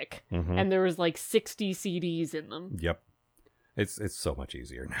plastic, and there was like 60 CDs in them. Yep. It's so much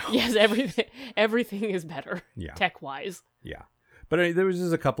easier now. Yes, everything is better, tech wise. Yeah, but there was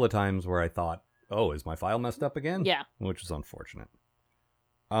just a couple of times where I thought, "Oh, is my file messed up again?" Yeah, which is unfortunate.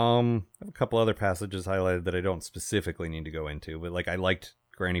 I have a couple other passages highlighted that I don't specifically need to go into, but, like, I liked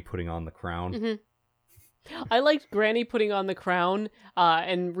Granny putting on the crown. I liked Granny putting on the crown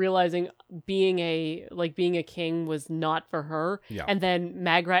and realizing being a king was not for her. Yeah. And then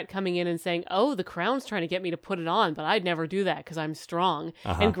Magrat coming in and saying, oh, the crown's trying to get me to put it on, but I'd never do that because I'm strong.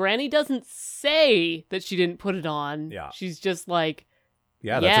 And Granny doesn't say that she didn't put it on. Yeah. She's just like,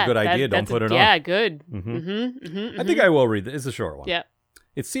 that's a good idea. Don't put it on. Yeah, good. I think I will read this. It's a short one. Yeah.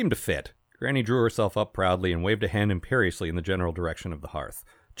 It seemed to fit. Granny drew herself up proudly and waved a hand imperiously in the general direction of the hearth.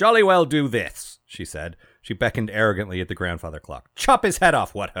 Jolly well do this, she said. She beckoned arrogantly at the grandfather clock. Chop his head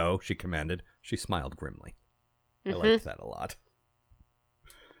off, what ho, she commanded. She smiled grimly. I liked that a lot.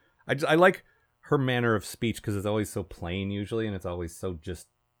 I like her manner of speech because it's always so plain usually, and it's always so just,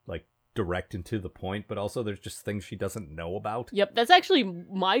 like, direct and to the point, but also there's just things she doesn't know about. Yep, that's actually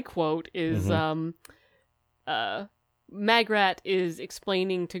my quote is, Magrat is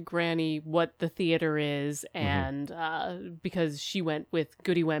explaining to Granny what the theater is, and because she went with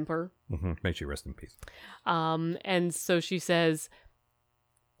Goody Wemper. May she rest in peace. And so she says,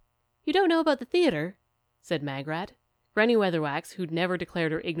 "You don't know about the theater?" said Magrat. Granny Weatherwax, who'd never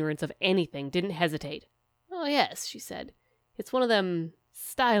declared her ignorance of anything, didn't hesitate. "Oh, yes," she said. "It's one of them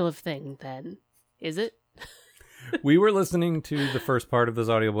style of thing, then, is it?" We were listening to the first part of this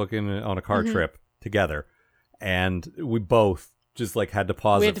audiobook on a car trip together, and we both just like had to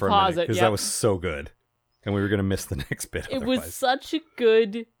pause it for a minute because that was so good, and we were going to miss the next bit. It was such a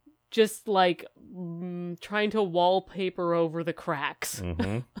good, just like trying to wallpaper over the cracks.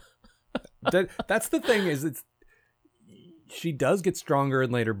 That's the thing, is she does get stronger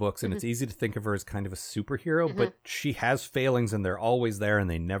in later books, and it's easy to think of her as kind of a superhero, but she has failings, and they're always there, and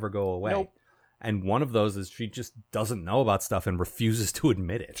they never go away. Nope. And one of those is she just doesn't know about stuff and refuses to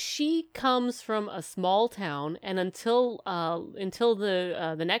admit it. She comes from a small town, and until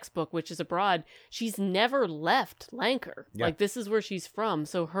the next book, which is Abroad, she's never left Lancre. Yeah. Like, this is where she's from.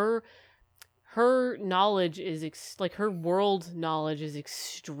 So her knowledge is her world knowledge is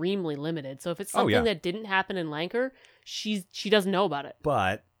extremely limited. So if it's something that didn't happen in Lancre, she doesn't know about it.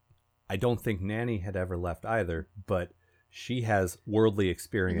 But I don't think Nanny had ever left either. But she has worldly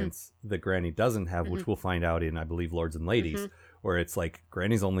experience that Granny doesn't have, which we'll find out in, I believe, Lords and Ladies, where it's like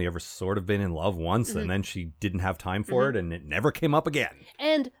Granny's only ever sort of been in love once, and then she didn't have time for it, and it never came up again.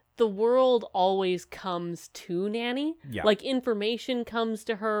 And the world always comes to Nanny. Yeah. Like, information comes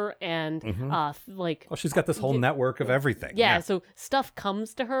to her, and she's got this whole network of everything. Yeah, so stuff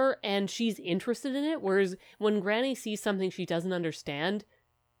comes to her, and she's interested in it, whereas when Granny sees something she doesn't understand,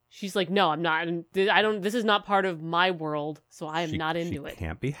 she's like, no, I'm not. This is not part of my world, so I am not into it. She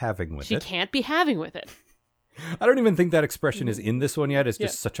can't be having with it. She can't be having with it. I don't even think that expression is in this one yet. It's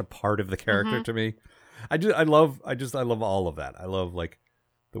just such a part of the character to me. I love all of that. I love, like,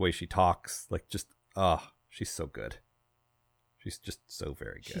 the way she talks. Like, just, she's so good. She's just so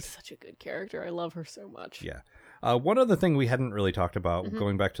very good. She's such a good character. I love her so much. Yeah. One other thing we hadn't really talked about,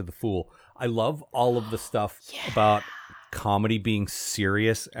 going back to The Fool, I love all of the stuff about comedy being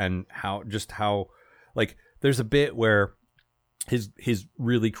serious, and how like, there's a bit where his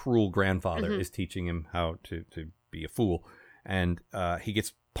really cruel grandfather is teaching him how to be a fool, and he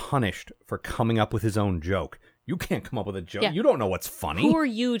gets punished for coming up with his own joke. You can't come up with a joke. Yeah. You don't know what's funny. Who are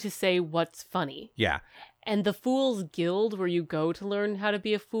you to say what's funny? Yeah. And the Fool's Guild, where you go to learn how to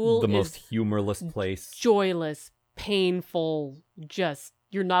be a fool, the most humorless place. Joyless, painful, just,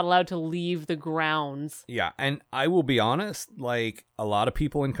 you're not allowed to leave the grounds. Yeah, and I will be honest, like, a lot of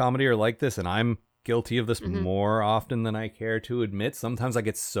people in comedy are like this, and I'm guilty of this more often than I care to admit. Sometimes I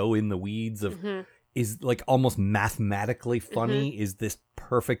get so in the weeds of, is, like, almost mathematically funny? Is this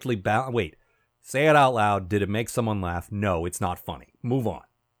perfectly balanced? Wait, say it out loud. Did it make someone laugh? No, it's not funny. Move on.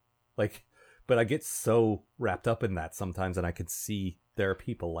 Like, but I get so wrapped up in that sometimes, and I could see there are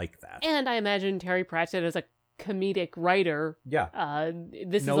people like that. And I imagine Terry Pratchett as a comedic writer. Yeah.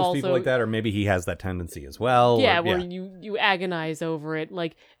 This knows is also people like that, or maybe he has that tendency as well. Yeah, where you agonize over it.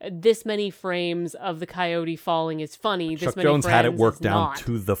 Like, this many frames of the coyote falling is funny. Chuck Jones had it worked down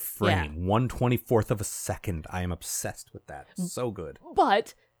to the frame. 1/24th of a second. I am obsessed with that. So good.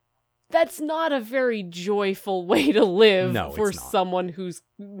 But that's not a very joyful way to live for someone who's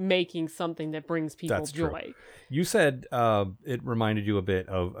making something that brings people joy. True. You said it reminded you a bit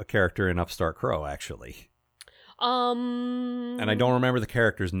of a character in Upstart Crow, actually. And I don't remember the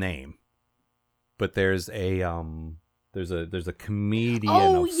character's name, but there's a comedian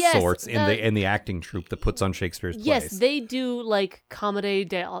of sorts in the acting troupe that puts on Shakespeare's plays. Yes, they do, like, comedy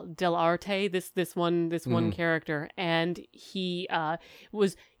dell'arte. This one character, and he's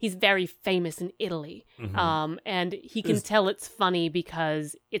very famous in Italy. And he can tell it's funny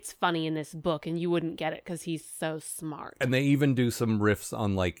because it's funny in this book, and you wouldn't get it because he's so smart. And they even do some riffs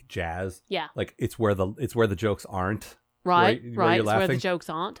on, like, jazz. Yeah, like it's where the jokes aren't. Right. It's where the jokes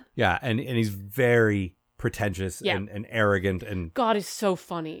aren't. Yeah, and he's very pretentious and arrogant, and God, is so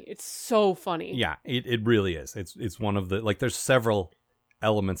funny. It's so funny. Yeah, it really is. It's one of the, like, there's several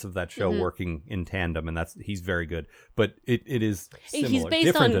elements of that show working in tandem, and he's very good. But it is similar,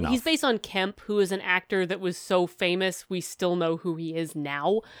 he's based on Kemp, who is an actor that was so famous we still know who he is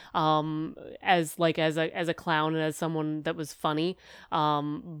now, as a clown and as someone that was funny.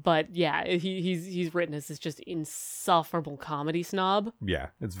 But yeah, he's written as this just insufferable comedy snob. Yeah,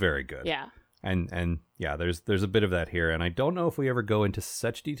 it's very good. Yeah. And yeah, there's a bit of that here, and I don't know if we ever go into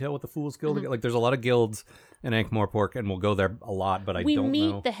such detail with the Fool's Guild. Like, there's a lot of guilds in Ankh-Morpork, and we'll go there a lot, but we don't know.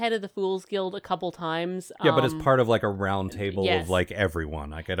 We meet the head of the Fool's Guild a couple times. Yeah, but it's part of, like, a round table of, like, everyone.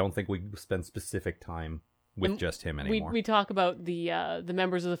 Like, I don't think we spend specific time with just him anymore. We talk about the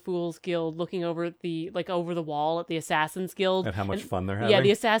members of the Fool's Guild looking over over the wall at the Assassin's Guild, and how much fun they're having. Yeah, the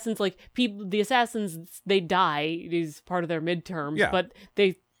Assassins, they die. It is part of their midterms, but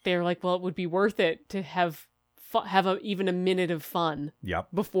they're like, well, it would be worth it to have even a minute of fun. Yep.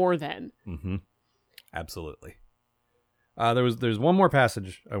 Before then. Mm-hmm. Absolutely. There's one more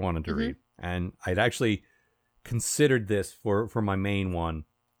passage I wanted to read, and I'd actually considered this for my main one,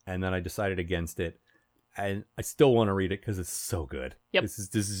 and then I decided against it, and I still want to read it because it's so good. Yep. This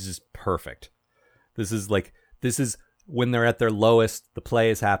is just perfect. This is when they're at their lowest, the play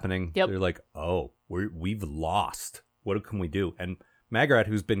is happening. Yep. They're like, oh, we've lost. What can we do? And Magrat,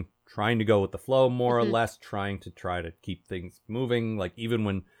 who's been trying to go with the flow more or less, trying to keep things moving, like even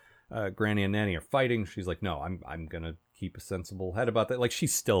when Granny and Nanny are fighting, she's like, no, I'm gonna keep a sensible head about that. Like,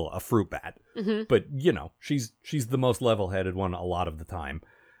 she's still a fruit bat, but she's the most level-headed one a lot of the time.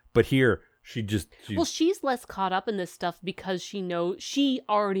 But here, she's less caught up in this stuff because she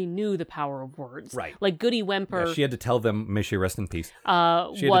already knew the power of words. Right. Like Goody Wemper. Yeah, she had to tell them, may she rest in peace.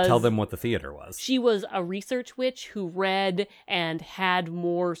 She had to tell them what the theater was. She was a research witch who read and had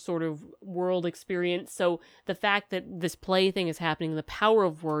more sort of world experience. So the fact that this play thing is happening, the power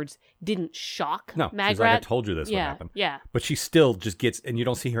of words didn't shock Magrat. She's like, I told you this would happen. Yeah. But she still just gets, and you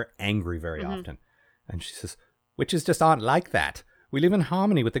don't see her angry very often. And she says, witches just aren't like that. We live in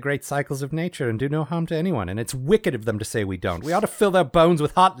harmony with the great cycles of nature and do no harm to anyone, and it's wicked of them to say we don't. We ought to fill their bones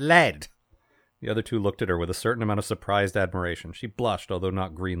with hot lead. The other two looked at her with a certain amount of surprised admiration. She blushed, although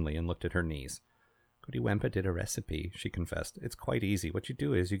not greenly, and looked at her knees. Goody Wemper did a recipe, she confessed. It's quite easy. What you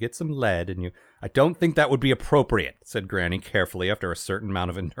do is you get some lead and you... I don't think that would be appropriate, said Granny carefully after a certain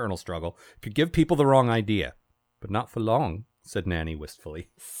amount of internal struggle. Could give people the wrong idea. But not for long, said Nanny wistfully.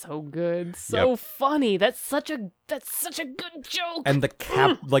 So good. So funny. That's such a good joke. And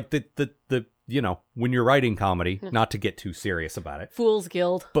the like the when you're writing comedy, not to get too serious about it. Fool's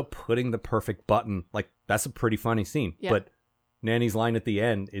Guild. But putting the perfect button, like, that's a pretty funny scene. Yeah. But Nanny's line at the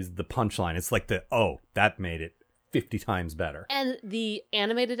end is the punchline. It's like that made it 50 times better. And the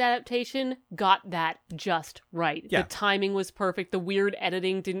animated adaptation got that just right. Yeah. The timing was perfect. The weird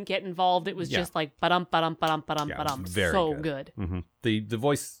editing didn't get involved. It was just like ba-dum, ba-dum, ba-dum, ba-dum, ba-dum. Very so good. Mm-hmm.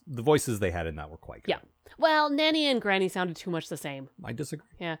 The voices they had in that were quite good. Yeah. Well, Nanny and Granny sounded too much the same. I disagree.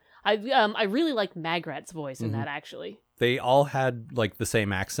 Yeah. I really liked Magrat's voice in that, actually. They all had like the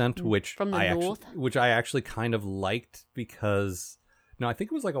same accent, which from the north, which I actually kind of liked because no, I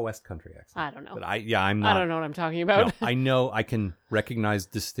think it was like a West Country accent. I don't know. But I'm not. I don't know what I'm talking about. No, I know I can recognize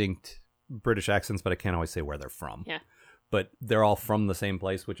distinct British accents, but I can't always say where they're from. Yeah. But they're all from the same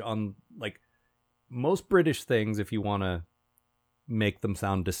place, which on like most British things, if you want to make them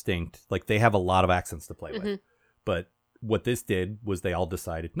sound distinct, like they have a lot of accents to play with. But what this did was they all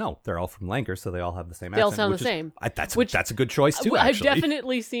decided, no, they're all from Lancre, so they all have the same accent. They all sound the same. That's a good choice too, actually. I've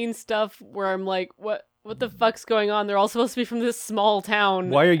definitely seen stuff where I'm like, what the fuck's going on? They're all supposed to be from this small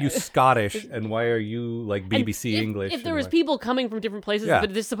town. Why are you Scottish and why are you like BBC English? If there was people coming from different places,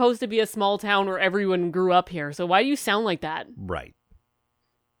 but it's supposed to be a small town where everyone grew up here, so why do you sound like that? Right.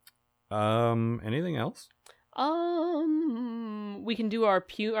 Anything else? We can do our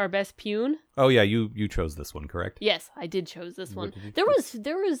best pune. Oh yeah, you chose this one, correct? Yes, I did chose this one. There was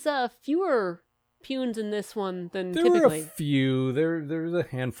fewer punes in this one than there typically. There were a few. There's a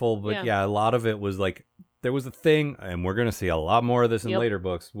handful, but yeah, a lot of it was like there was a thing, and we're gonna see a lot more of this in later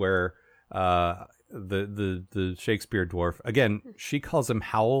books where the Shakespeare dwarf again. She calls him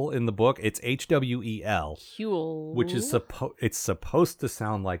Howl in the book. It's Hwel, Hewel, which is supposed to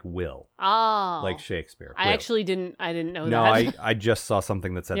sound like Will. Oh, like Shakespeare. I actually didn't know that. No, I just saw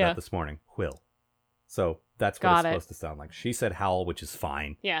something that said that this morning. Will. So that's what it's supposed to sound like. She said Howl, which is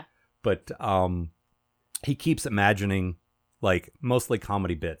fine. Yeah. But he keeps imagining like mostly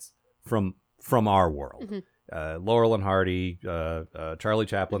comedy bits from our world. Laurel and Hardy, Charlie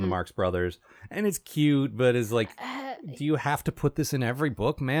Chaplin, the Marx Brothers, and it's cute, but it's like, do you have to put this in every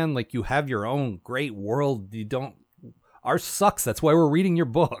book, man? Like, you have your own great world. You don't. Ours sucks. That's why we're reading your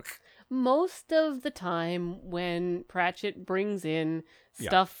book. Most of the time, when Pratchett brings in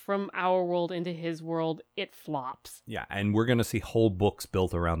stuff from our world into his world, it flops. Yeah, and we're gonna see whole books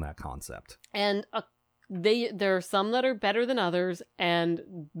built around that concept. And there are some that are better than others, and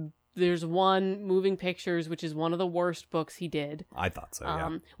there's one, Moving Pictures, which is one of the worst books he did. I thought so,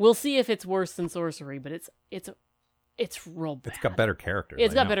 yeah. We'll see if it's worse than Sorcery, but it's real bad. It's got better characters.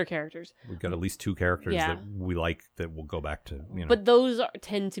 It's got better characters. We've got at least two characters that we like that we'll go back to, But those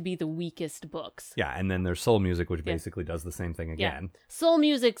tend to be the weakest books. Yeah, and then there's Soul Music, which basically does the same thing again. Yeah. Soul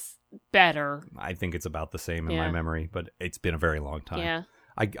Music's better. I think it's about the same in my memory, but it's been a very long time. Yeah.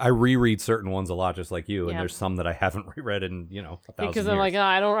 I reread certain ones a lot, just like you, and there's some that I haven't reread in, 1,000 because I'm years. like,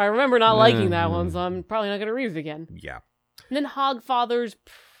 I remember not liking that one, so I'm probably not going to read it again. Yeah. And then Hogfather's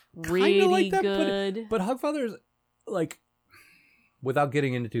really like that, good. But Hogfather's, like, without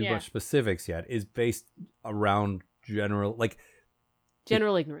getting into too much specifics yet, is based around general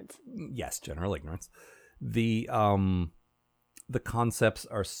ignorance. Yes, general ignorance. The concepts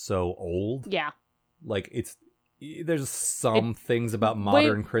are so old. Yeah. Like, There's some things about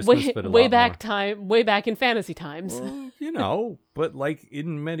modern Christmas, but way back in fantasy times. Well, but like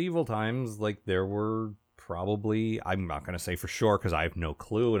in medieval times, like there were probably, I'm not going to say for sure because I have no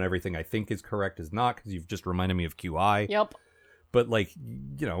clue, and everything I think is correct is not, because you've just reminded me of QI. Yep. But like,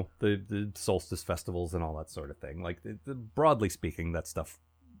 the solstice festivals and all that sort of thing. Like, broadly speaking, that stuff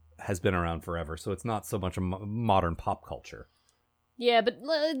has been around forever, so it's not so much a modern pop culture. Yeah, but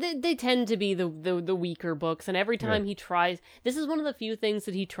they tend to be the weaker books, and every time he tries... This is one of the few things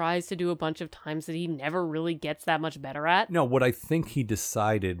that he tries to do a bunch of times that he never really gets that much better at. No, what I think he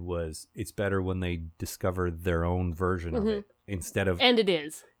decided was it's better when they discover their own version of it, instead of... And it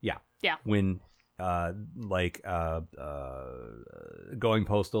is. Yeah. Yeah. When, Going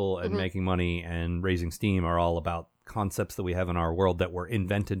Postal and Making Money and Raising Steam are all about concepts that we have in our world that were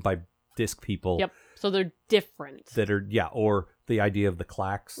invented by disc people. Yep. So they're different. That are, or the idea of the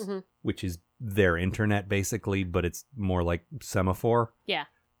clacks, which is their internet basically, but it's more like semaphore. Yeah.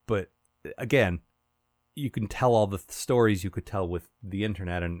 But again, you can tell all the stories you could tell with the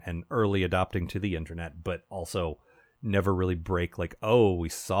internet and early adopting to the internet, but also never really break like, oh, we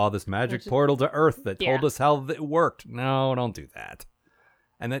saw this magic portal to Earth that told us how it worked. No, don't do that.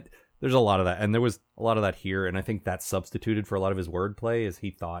 And that there's a lot of that. And there was a lot of that here, and I think that substituted for a lot of his wordplay, as he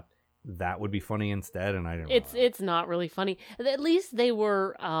thought that would be funny instead, and I don't know. It's not really funny. At least they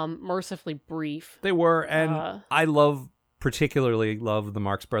were mercifully brief. They were, and I particularly love the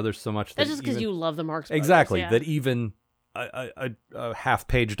Marx Brothers so much. That's just because you love the Marx Brothers. Exactly. Yeah. That even a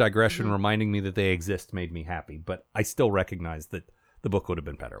half-page digression reminding me that they exist made me happy, but I still recognize that the book would have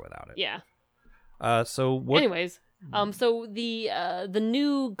been better without it. Yeah. So what... Anyways, so the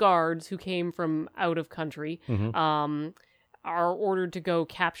new guards who came from out of country, are ordered to go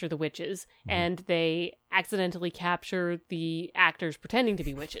capture the witches, and they accidentally capture the actors pretending to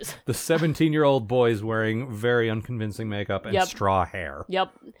be witches. The 17-year-old boys wearing very unconvincing makeup and straw hair.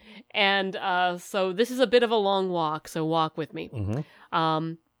 Yep. And so this is a bit of a long walk, so walk with me.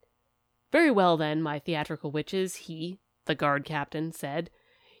 Very well then, my theatrical witches, he, the guard captain, said.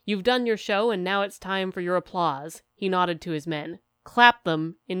 You've done your show, and now it's time for your applause. He nodded to his men. Clap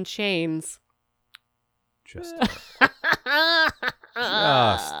them in chains. Just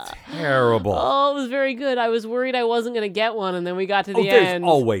terrible. Oh, it was very good. I was worried I wasn't going to get one, and then we got to the end. There's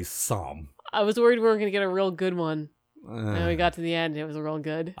always some. I was worried we weren't going to get a real good one. And we got to the end, it was real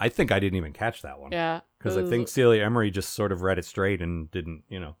good. I think I didn't even catch that one. Yeah. Because I think Celia Emery just sort of read it straight and didn't,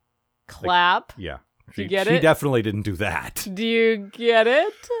 Clap? Yeah. She definitely didn't do that. Do you get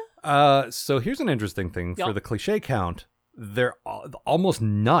it? So here's an interesting thing. For the cliche count, there are almost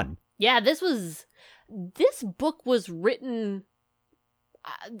none. Yeah, this book was written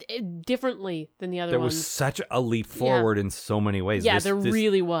differently than the other ones. There was such a leap forward in so many ways. Yeah, there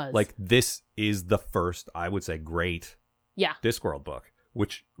really was. Like, this is the first, I would say, great Discworld book,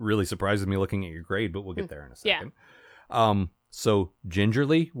 which really surprises me looking at your grade, but we'll get there in a second. Yeah. So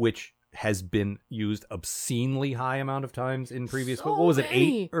Gingerly, which has been used obscenely high amount of times in previous books. What was it,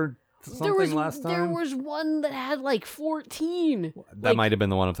 8 or something last time? There was one that had like 14. That might have been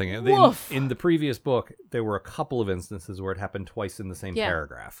the one I'm thinking. In the previous book, there were a couple of instances where it happened twice in the same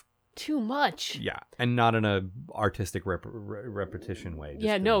paragraph. Too much. Yeah, and not in a artistic repetition way.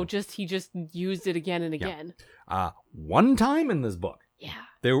 He just used it again and again. One time in this book. Yeah.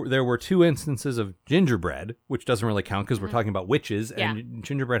 There were 2 instances of gingerbread, which doesn't really count because we're talking about witches, and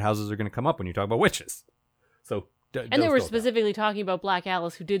gingerbread houses are going to come up when you talk about witches. So, and they were specifically talking about Black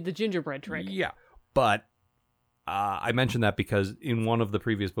Alice, who did the gingerbread trick. Yeah, but I mentioned that because in one of the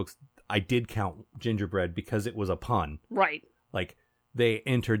previous books, I did count gingerbread because it was a pun. Right. Like, they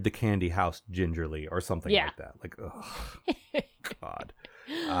entered the candy house gingerly or something like that. Like, ugh, God.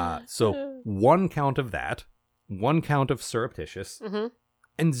 So, 1 count of that. 1 count of surreptitious,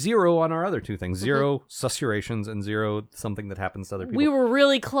 and 0 on our other 2 things. 0 susurrations and 0 something that happens to other people. We were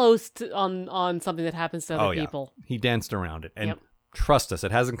really close on something that happens to other people. He danced around it. And trust us,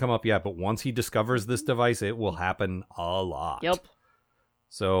 it hasn't come up yet, but once he discovers this device, it will happen a lot. Yep.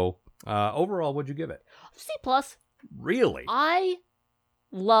 So, overall, what'd you give it? C+. Really? I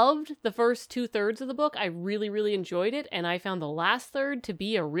loved the first 2/3 of the book. I really, really enjoyed it, and I found the last third to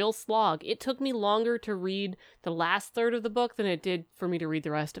be a real slog. It took me longer to read the last third of the book than it did for me to read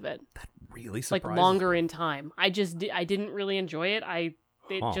the rest of it. That really surprised me. Like, longer in time. I didn't really enjoy it.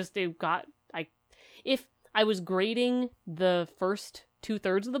 If I was grading the first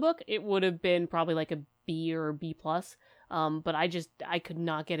 2/3 of the book, it would have been probably like a B or a B+. But I could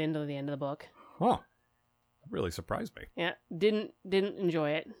not get into the end of the book. Huh. Really surprised me. Yeah, didn't enjoy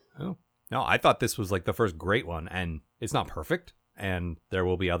it. Oh. No, I thought this was like the first great one, and it's not perfect, and there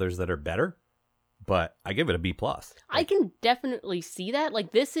will be others that are better, but I give it a B+. I can definitely see that.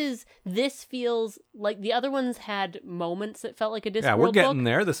 Like, this feels like the other ones had moments that felt like a Discworld book. Yeah, we're getting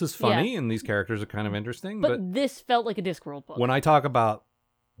there. This is funny, and these characters are kind of interesting. But this felt like a Discworld book. When I talk about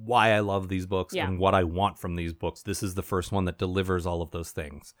why I love these books and what I want from these books, this is the first one that delivers all of those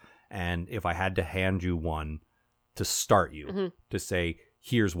things. And if I had to hand you one to start you, to say,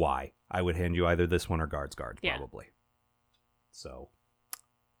 here's why, I would hand you either this one or Guards, probably. So,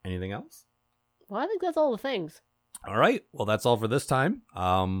 anything else? Well, I think that's all the things. All right. Well, that's all for this time.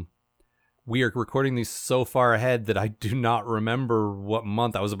 We are recording these so far ahead that I do not remember what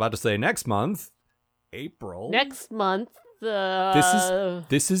month. I was about to say next month, April. Next month.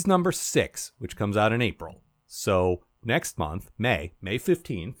 This is number 6, which comes out in April. So next month, May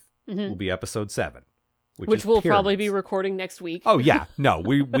 15th, will be episode 7. Which we'll probably be recording next week. Oh yeah, no,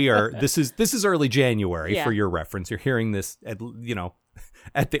 we are. This is early January for your reference. You're hearing this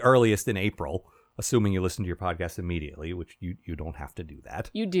at the earliest in April, assuming you listen to your podcast immediately, which you don't have to do that.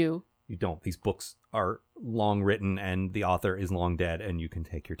 You do. You don't. These books are long written, and the author is long dead, and you can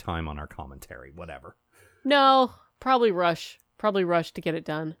take your time on our commentary, whatever. No, probably rush to get it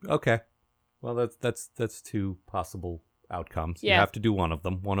done. Okay, well that's 2 possible outcomes. Yeah. You have to do one of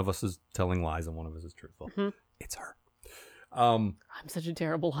them. One of us is telling lies and one of us is truthful. It's her. I'm such a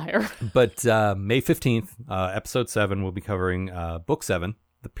terrible liar. But May 15th, episode 7, we'll be covering book 7,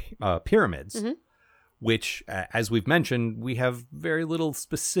 the Pyramids, which, as we've mentioned, we have very little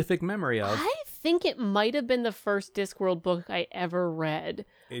specific memory of. I think it might have been the first Discworld book I ever read.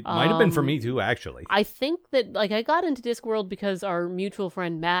 It might have been for me too, actually. I think that I got into Discworld because our mutual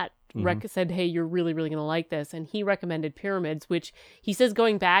friend Matt said, hey, you're really, really going to like this. And he recommended Pyramids, which he says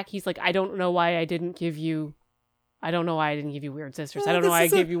going back, he's like, I don't know why I didn't give you Wyrd Sisters. I don't know why I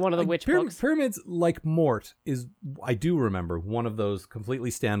gave you one of the witch books. Pyramids, like Mort, is, I do remember, one of those completely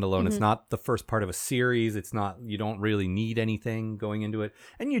standalone. It's not the first part of a series. It's not, you don't really need anything going into it.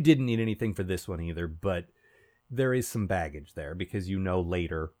 And you didn't need anything for this one either, but there is some baggage there because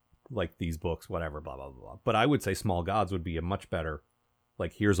later, like these books, whatever, blah, blah, blah. But I would say Small Gods would be a much better,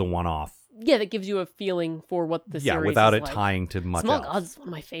 like, here's a one-off. Yeah, that gives you a feeling for what the series is like. Yeah, without it tying to much Small else. Gods is one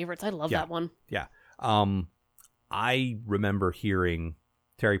of my favorites. I love that one. Yeah. I remember hearing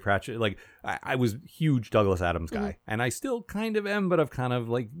Terry Pratchett, like, I was a huge Douglas Adams guy, and I still kind of am, but I've kind of,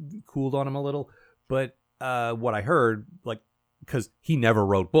 like, cooled on him a little. But what I heard, like, because he never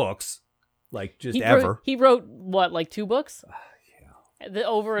wrote books, like, ever. He wrote, what, like 2 books?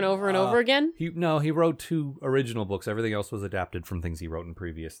 Over and over and over again? He wrote 2 original books. Everything else was adapted from things he wrote in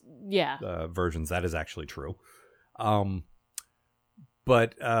previous versions. That is actually true. But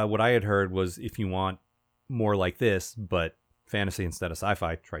what I had heard was, if you want more like this, but fantasy instead of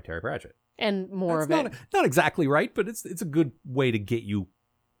sci-fi, try Terry Pratchett. And more of it. Not exactly right, but it's a good way to get you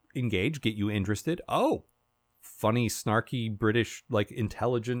engaged, get you interested. Oh, funny, snarky, British, like,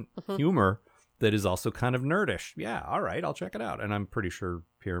 intelligent humor that is also kind of nerdish. Yeah, all right, I'll check it out. And I'm pretty sure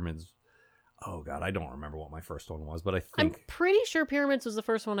Pyramids... Oh, God, I don't remember what my first one was, but I'm pretty sure Pyramids was the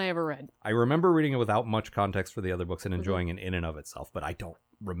first one I ever read. I remember reading it without much context for the other books and enjoying it in and of itself, but I don't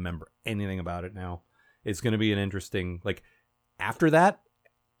remember anything about it now. It's going to be an interesting... Like, after that,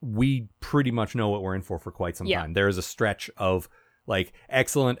 we pretty much know what we're in for quite some time. There is a stretch of, like,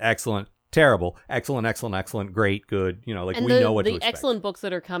 excellent, excellent, terrible, excellent, excellent, excellent, great, good. You know, like, we know what to expect. The excellent books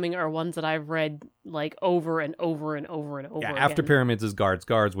that are coming are ones that I've read, like, over and over and over and over again. After Pyramids is Guards,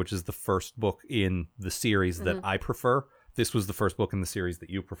 which is the first book in the series that I prefer. This was the first book in the series that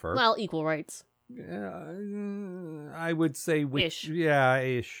you prefer. Well, Equal Rights. I would say... Ish. Yeah,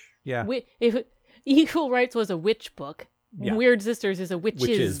 ish. Yeah. If Equal Rights was a witch book, Wyrd Sisters is a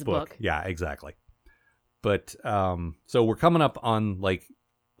witch's book. Yeah, exactly. But, so we're coming up on, like,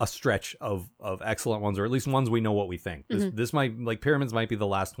 a stretch of excellent ones, or at least ones we know what we think. This might, like, Pyramids might be the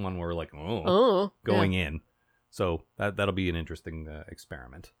last one where we're like, going in. So that'll be an interesting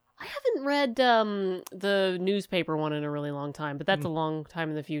experiment. I haven't read the newspaper one in a really long time, but that's a long time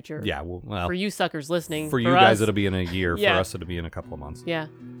in the future. Yeah, well for you suckers listening. For you guys, it'll be in a year. For us, it'll be in a couple of months. Yeah.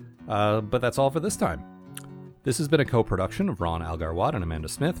 But that's all for this time. This has been a co-production of Ron Algar-Watt and Amanda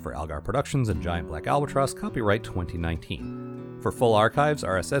Smith for Algar Productions and Giant Black Albatross, copyright 2019. For full archives,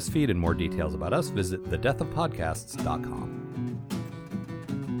 RSS feed, and more details about us, visit thedeathofpodcasts.com.